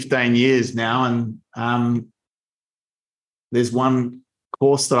for 15 years now, and there's one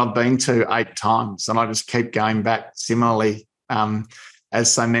course that I've been to 8 times, and I just keep going back similarly,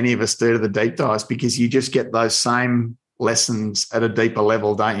 as so many of us do, to the deep dives, because you just get those same lessons at a deeper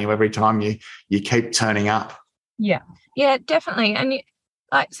level, don't you? Every time you keep turning up. Yeah, definitely. And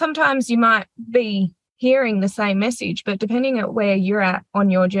sometimes you might be hearing the same message, but depending on where you're at on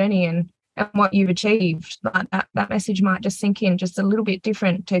your journey and what you've achieved, that message might just sink in just a little bit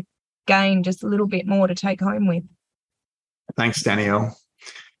different to gain just a little bit more to take home with. Thanks, Danielle.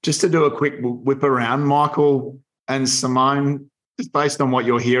 Just to do a quick whip around, Michael and Simone, just based on what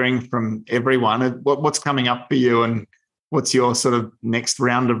you're hearing from everyone, what's coming up for you and what's your sort of next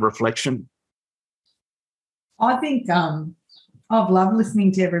round of reflection? I think I've loved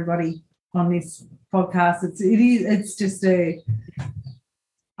listening to everybody on this podcast. It's just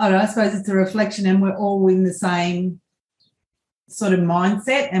I suppose it's a reflection, and we're all in the same sort of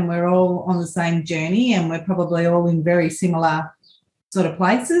mindset and we're all on the same journey, and we're probably all in very similar sort of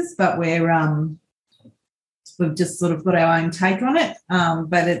places, but we've just sort of got our own take on it.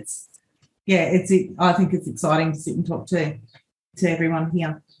 But I think it's exciting to sit and talk to everyone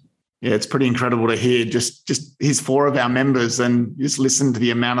here. Yeah, it's pretty incredible to hear. Just here's 4 of our members, and just listen to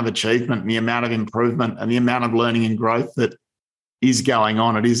the amount of achievement and the amount of improvement and the amount of learning and growth that is going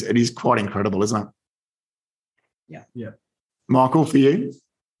on. It is quite incredible, isn't it? Yeah. Michael, for you?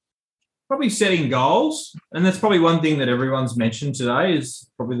 Probably setting goals. And that's probably one thing that everyone's mentioned today, is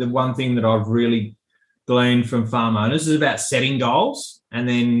probably the one thing that I've really gleaned from farm owners is about setting goals and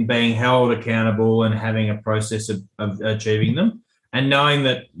then being held accountable and having a process of achieving them. And knowing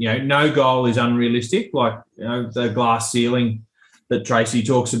that, no goal is unrealistic, like, the glass ceiling that Tracy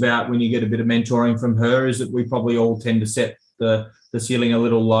talks about when you get a bit of mentoring from her, is that we probably all tend to set the ceiling a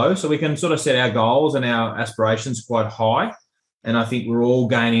little low. So we can sort of set our goals and our aspirations quite high. And I think we're all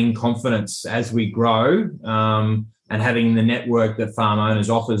gaining confidence as we grow, and having the network that Farm Owners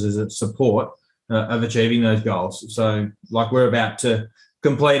offers as a support of achieving those goals. So like we're about to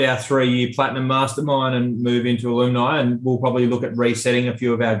complete our 3-year Platinum Mastermind and move into Alumni, and we'll probably look at resetting a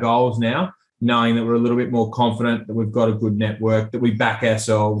few of our goals now, knowing that we're a little bit more confident that we've got a good network, that we back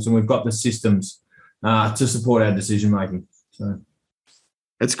ourselves, and we've got the systems to support our decision making. So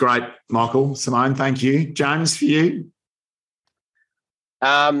it's great, Michael. Simone, thank you. James, for you?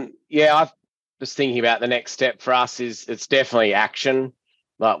 I was thinking about the next step for us is it's definitely action.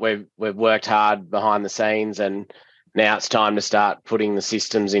 Like we've worked hard behind the scenes, and now it's time to start putting the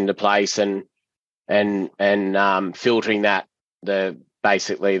systems into place and filtering that the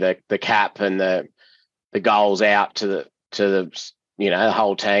cap and the goals out to the the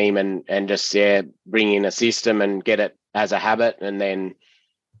whole team and just bring in a system and get it as a habit, and then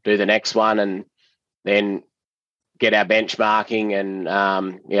do the next one, and then get our benchmarking and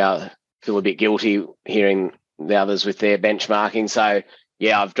feel a bit guilty hearing the others with their benchmarking. So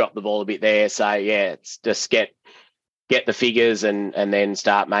I've dropped the ball a bit there. So it's just get the figures and then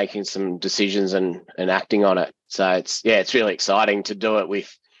start making some decisions and acting on it. So it's really exciting to do it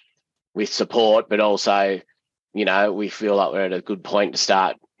with support, but also, we feel like we're at a good point to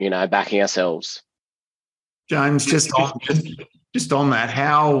start, backing ourselves. James, just on that,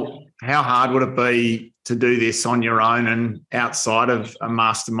 how hard would it be to do this on your own and outside of a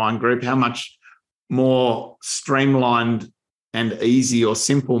mastermind group? How much more streamlined and easy or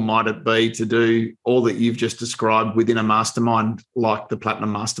simple might it be to do all that you've just described within a mastermind like the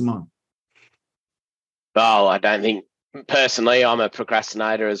Platinum Mastermind? Oh, I don't think, personally, I'm a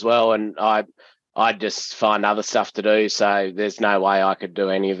procrastinator as well, and I just find other stuff to do. So there's no way I could do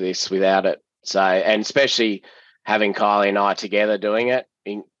any of this without it. So, and especially having Kylie and I together doing it,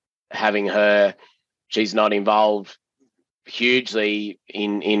 having her, she's not involved hugely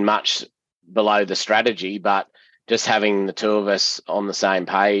in much below the strategy, but just having the two of us on the same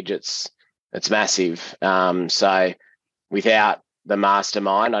page, it's massive. So without the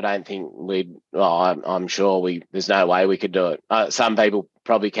mastermind, I don't think I'm sure there's no way we could do it. Some people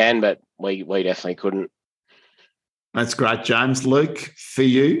probably can, but we definitely couldn't. That's great, James. Luke, for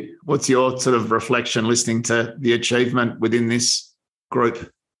you, what's your sort of reflection listening to the achievement within this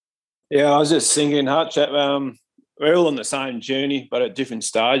group? Yeah, I was just thinking, Hutch, that we're all on the same journey, but at different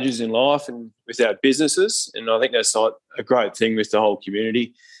stages in life and with our businesses. And I think that's like a great thing with the whole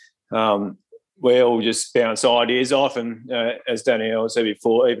community. We all just bounce ideas off, and as Danielle said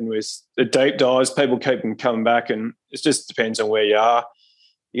before, even with the deep dives, people keep them coming back, and it just depends on where you are.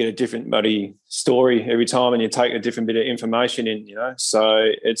 You get a different bloody story every time, and you take a different bit of information in,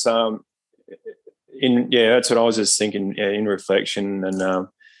 So it's that's what I was just thinking in reflection, and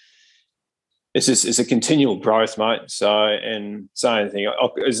it's a continual growth, mate. So, and same thing.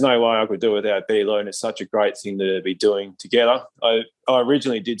 There's no way I could do it without BLO, and it's such a great thing to be doing together. I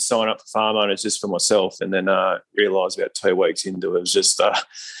originally did sign up for Farm Owners just for myself, and then realised about 2 weeks into it was just I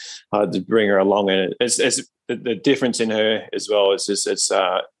had to bring her along, and it's the difference in her as well.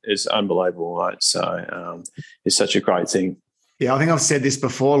 It's unbelievable, right? So it's such a great thing. Yeah, I think I've said this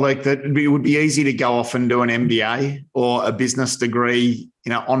before, Luke, that it would be easy to go off and do an MBA or a business degree,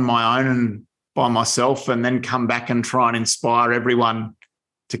 on my own and by myself, and then come back and try and inspire everyone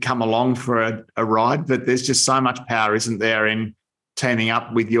to come along for a ride. But there's just so much power, isn't there, in teaming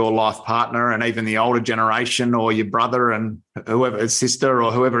up with your life partner and even the older generation or your brother and whoever, sister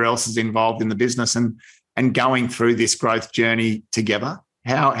or whoever else is involved in the business and going through this growth journey together.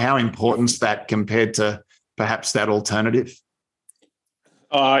 How important is that compared to perhaps that alternative?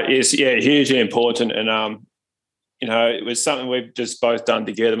 It's hugely important, and it was something we've just both done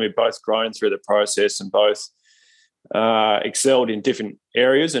together. We've both grown through the process and both excelled in different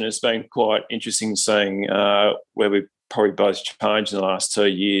areas, and it's been quite interesting seeing where we've probably both changed in the last 2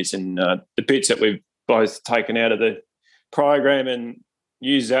 years, and the bits that we've both taken out of the program and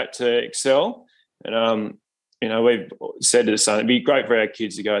used that to excel. And we've said to the son, it'd be great for our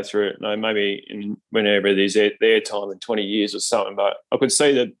kids to go through it, maybe whenever it is their time in 20 years or something. But I could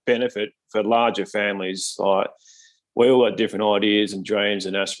see the benefit for larger families. Like, we all got different ideas and dreams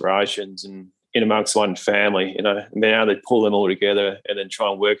and aspirations, and in amongst one family, and being able to pull them all together and then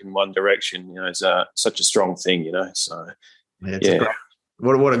try and work in one direction, is such a strong thing, So,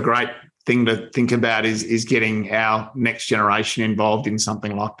 what a great thing to think about is getting our next generation involved in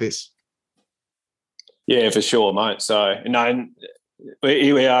something like this. Yeah, for sure, mate. So,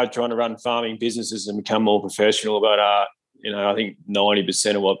 here we are trying to run farming businesses and become more professional, but I think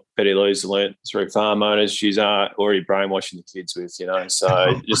 90% of what Betty Lou's learnt through Farm Owners, she's already brainwashing the kids with,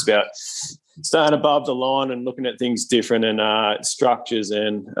 So just about staying above the line and looking at things different and structures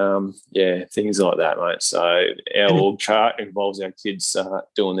and things like that, mate. So our org chart involves our kids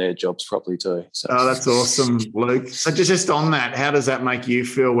doing their jobs properly too. So that's awesome, Luke. So just on that, how does that make you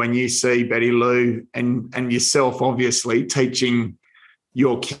feel when you see Betty Lou and yourself obviously teaching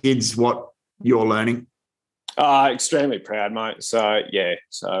your kids what you're learning? Extremely proud, mate. So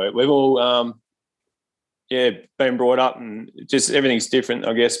we've all been brought up and just everything's different,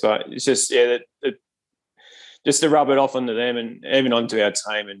 I guess, but it's just just to rub it off onto them and even onto our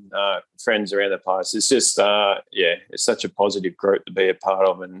team and friends around the place. It's just it's such a positive group to be a part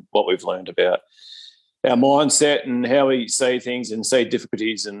of, and what we've learned about our mindset and how we see things and see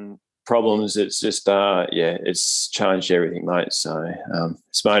difficulties and problems. It's just it's changed everything, mate. So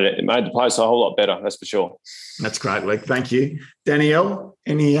it's made the place a whole lot better, that's for sure. That's great, Luke. Thank you. Danielle,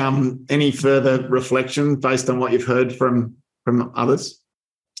 any further reflection based on what you've heard from others?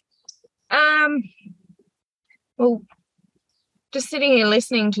 Well, just sitting here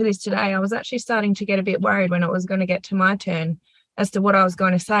listening to this today, I was actually starting to get a bit worried when it was going to get to my turn as to what I was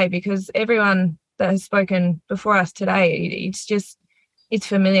going to say, because everyone that has spoken before us today, it's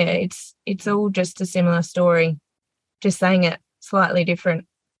familiar. It's all just a similar story, just saying it slightly different.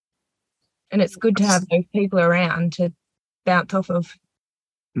 And it's good to have those people around to bounce off of.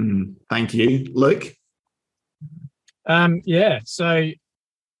 Thank you. Luke?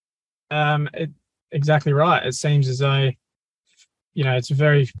 Exactly right. It seems as though, it's a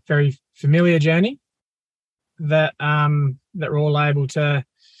very, very familiar journey that we're all able to,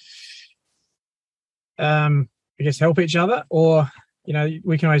 help each other, or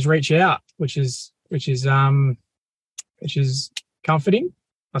we can always reach out, which is comforting,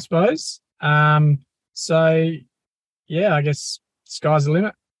 I suppose. I guess sky's the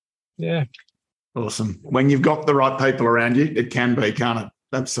limit. Yeah. Awesome. When you've got the right people around you, it can be, can't it?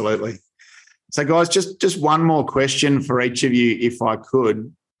 Absolutely. So, guys, just one more question for each of you, if I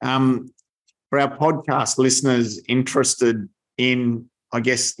could. For our podcast listeners interested in, I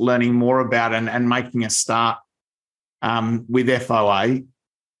guess, learning more about and making a start with FOA,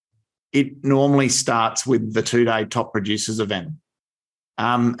 it normally starts with the 2-day Top Producers event.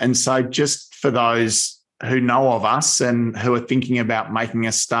 And so just for those who know of us and who are thinking about making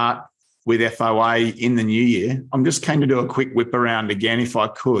a start with FOA in the new year, I'm just keen to do a quick whip around again, if I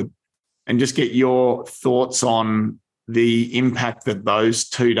could, and just get your thoughts on the impact that those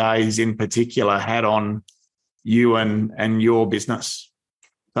 2 days in particular had on you and your business.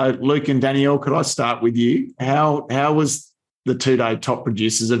 So, Luke and Danielle, could I start with you? How was the 2-day Top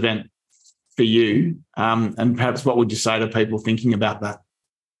Producers event for you? And perhaps what would you say to people thinking about that?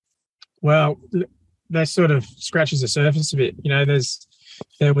 Well, that sort of scratches the surface a bit.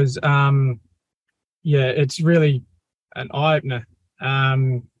 It's really an eye-opener.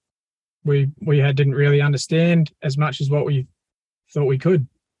 We didn't really understand as much as what we thought we could,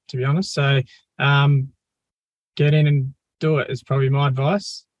 to be honest. So get in and do it is probably my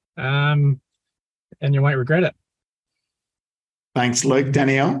advice, and you won't regret it. Thanks, Luke.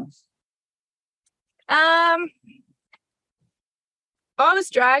 Danielle? I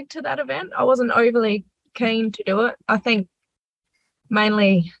was dragged to that event. I wasn't overly keen to do it. I think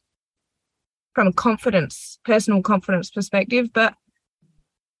mainly from a personal confidence perspective, but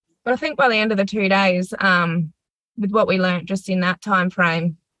I think by the end of the 2 days, with what we learnt just in that time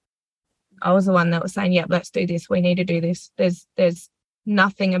frame, I was the one that was saying, "Yep, let's do this. We need to do this. There's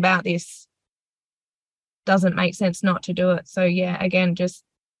nothing about this doesn't make sense not to do it." So yeah, again, just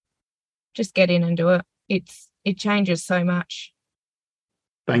get in and do it. It changes so much.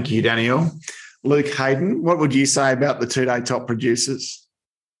 Thank you, Danielle. Luke Hayden, what would you say about the 2-day Top Producers?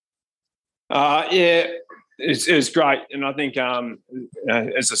 It was great, and I think,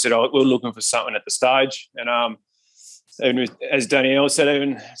 as I said, we were looking for something at the stage, and even with, as Danielle said,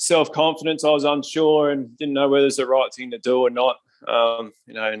 even self-confidence, I was unsure and didn't know whether it's the right thing to do or not.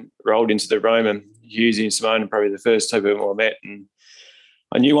 And rolled into the room, and Hughes and Simone, probably the first two people I met, and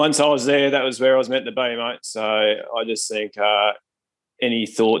I knew once I was there, that was where I was meant to be, mate. So I just think any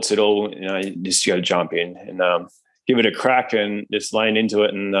thoughts at all, just got to jump in and give it a crack and just lean into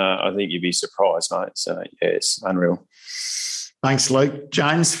it, and I think you'd be surprised, mate. So, yeah, it's unreal. Thanks, Luke.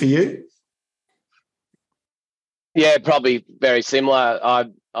 James, for you? Yeah, probably very similar.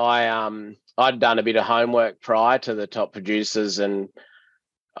 I'd done a bit of homework prior to the Top Producers, and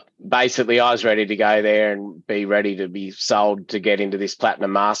basically I was ready to go there and be ready to be sold to get into this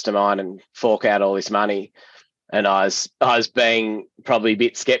platinum mastermind and fork out all this money. And I was being probably a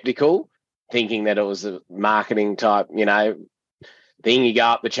bit skeptical, thinking that it was a marketing type, thing. You go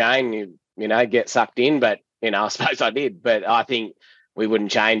up the chain, you get sucked in, but, I suppose I did. But I think we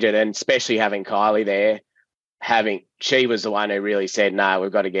wouldn't change it. And especially having Kylie there, she was the one who really said, no,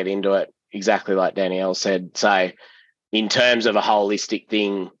 we've got to get into it, exactly like Danielle said. So in terms of a holistic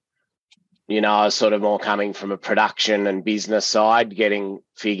thing, I was sort of more coming from a production and business side, getting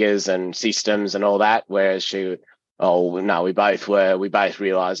figures and systems and all that, whereas we both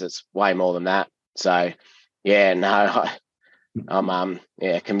realised it's way more than that. So, yeah, no, I'm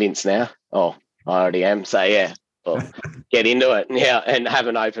convinced now. Oh, I already am. So, yeah, well, get into it, and have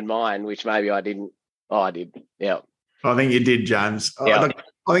an open mind, which maybe I didn't. Oh, I did, yeah. I think you did, James. Yeah.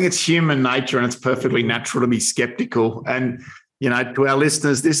 I think it's human nature and it's perfectly natural to be sceptical. And, to our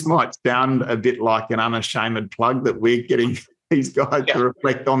listeners, this might sound a bit like an unashamed plug that we're getting these guys to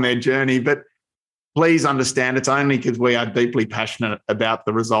reflect on their journey, but please understand it's only because we are deeply passionate about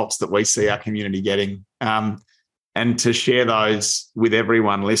the results that we see our community getting, and to share those with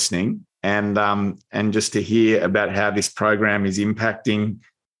everyone listening, and just to hear about how this program is impacting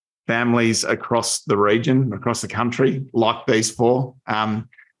families across the region, across the country, like these four.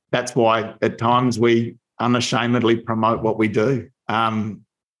 That's why at times we unashamedly promote what we do.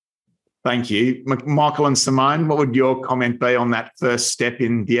 Thank you. Michael and Simone, what would your comment be on that first step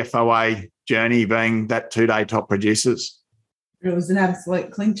in the FOA journey, being that 2-day top producers? It was an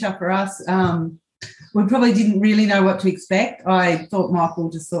absolute clincher for us. We probably didn't really know what to expect. I thought Michael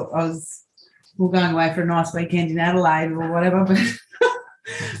just thought we're going away for a nice weekend in Adelaide or whatever, but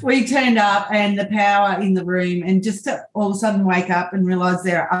we turned up and the power in the room, and just to all of a sudden wake up and realise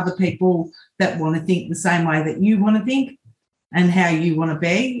there are other people that want to think the same way that you want to think and how you want to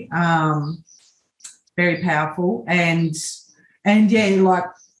be. Very powerful. And yeah, like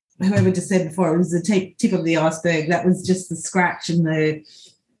whoever just said before, it was the tip of the iceberg. That was just the scratch, and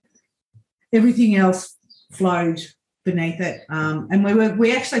everything else flowed beneath it. And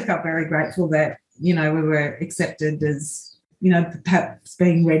we actually felt very grateful that, we were accepted as, perhaps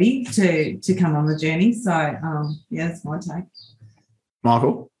being ready to come on the journey. So, that's my take.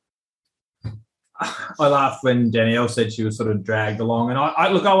 Michael? I laughed when Danielle said she was sort of dragged along. And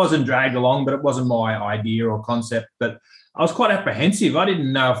I wasn't dragged along, but it wasn't my idea or concept. But I was quite apprehensive. I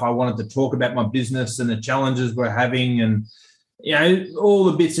didn't know if I wanted to talk about my business and the challenges we're having and, all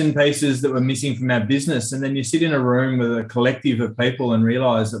the bits and pieces that were missing from our business. And then you sit in a room with a collective of people and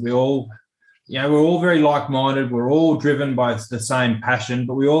realise that we're all very like-minded. We're all driven by the same passion,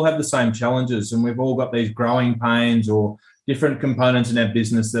 but we all have the same challenges, and we've all got these growing pains or different components in our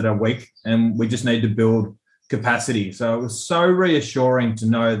business that are weak, and we just need to build capacity. So it was so reassuring to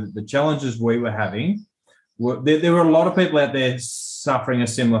know that the challenges we were having, there were a lot of people out there suffering a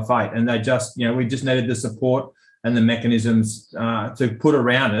similar fate, and they just, we just needed the support and the mechanisms to put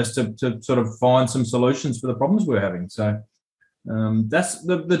around us to sort of find some solutions for the problems we were having. So that's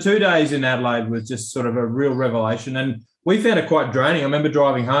the 2 days in Adelaide was just sort of a real revelation, and we found it quite draining. I remember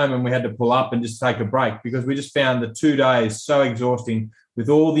driving home and we had to pull up and just take a break because we just found the 2 days so exhausting with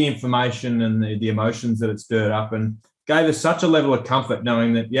all the information and the emotions that it stirred up, and gave us such a level of comfort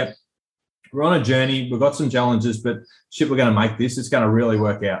knowing that, yep, we're on a journey, we've got some challenges, but shit, we're going to make this. It's going to really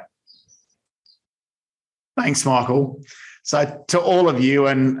work out. Thanks, Michael. So to all of you,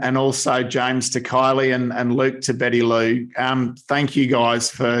 and also James to Kylie, and Luke to Betty Lou, thank you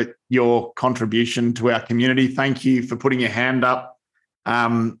guys for your contribution to our community. Thank you for putting your hand up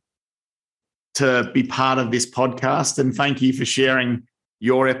to be part of this podcast, and thank you for sharing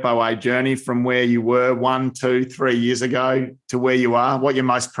your FOA journey from where you were 1, 2, 3 years ago to where you are, what you're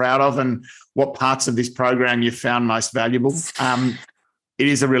most proud of, and what parts of this program you found most valuable. It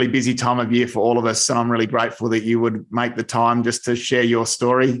is a really busy time of year for all of us, and I'm really grateful that you would make the time just to share your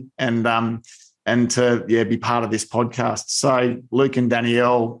story and to be part of this podcast. So Luke and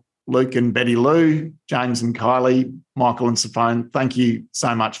Danielle, Luke and Betty Lou, James and Kylie, Michael and Simone, thank you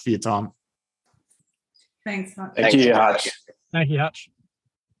so much for your time. Thanks, Hutch. Thank you, Hutch. Thank you, Hutch.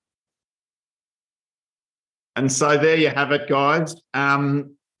 And so there you have it, guys.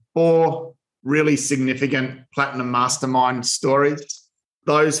 4 really significant Platinum Mastermind stories.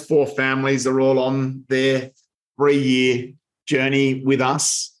 Those 4 families are all on their 3-year journey with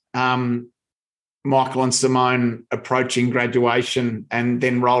us. Michael and Simone approaching graduation and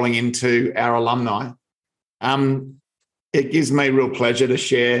then rolling into our alumni. It gives me real pleasure to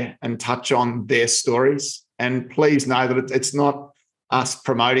share and touch on their stories. And please know that it's not us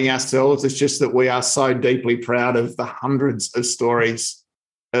promoting ourselves. It's just that we are so deeply proud of the hundreds of stories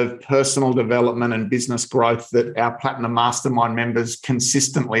of personal development and business growth that our Platinum Mastermind members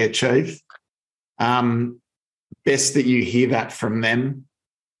consistently achieve. Best that you hear that from them.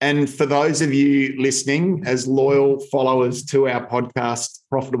 And for those of you listening as loyal followers to our podcast,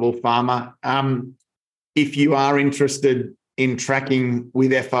 Profitable Farmer, if you are interested in tracking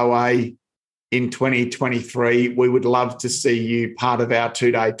with FOA in 2023, we would love to see you part of our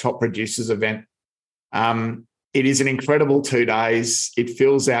 2-day Top Producers event. It is an incredible 2 days. It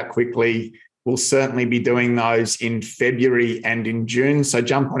fills out quickly. We'll certainly be doing those in February and in June. So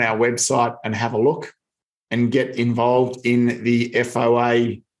jump on our website and have a look and get involved in the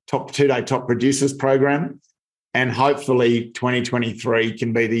FOA 2-day Top Producers program. And hopefully 2023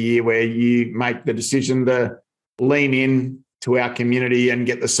 can be the year where you make the decision to lean in to our community and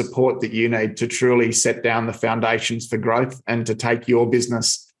get the support that you need to truly set down the foundations for growth and to take your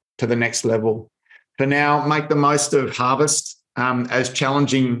business to the next level. For now, make the most of harvest, as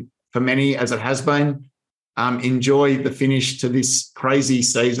challenging for many as it has been. Enjoy the finish to this crazy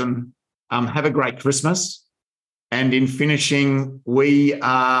season. Have a great Christmas. And in finishing, we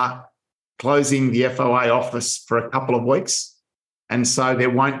are closing the FOA office for a couple of weeks. And so there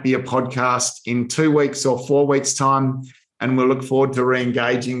won't be a podcast in 2 weeks or 4 weeks' time. And we'll look forward to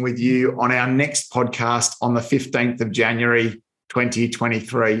re-engaging with you on our next podcast on the 15th of January,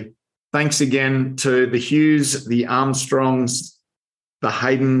 2023. Thanks again to the Hughes, the Armstrongs, the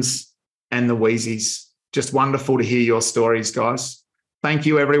Haydens, and the Wheezies. Just wonderful to hear your stories, guys. Thank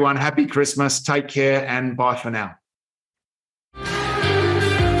you, everyone. Happy Christmas. Take care and bye for now.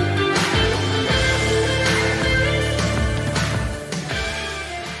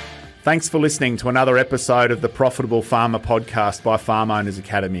 Thanks for listening to another episode of the Profitable Farmer podcast by Farm Owners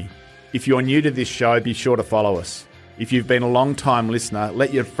Academy. If you're new to this show, be sure to follow us. If you've been a long-time listener,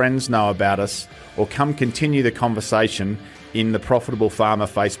 let your friends know about us or come continue the conversation in the Profitable Farmer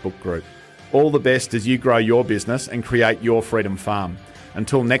Facebook group. All the best as you grow your business and create your freedom farm.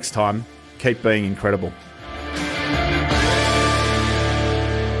 Until next time, keep being incredible.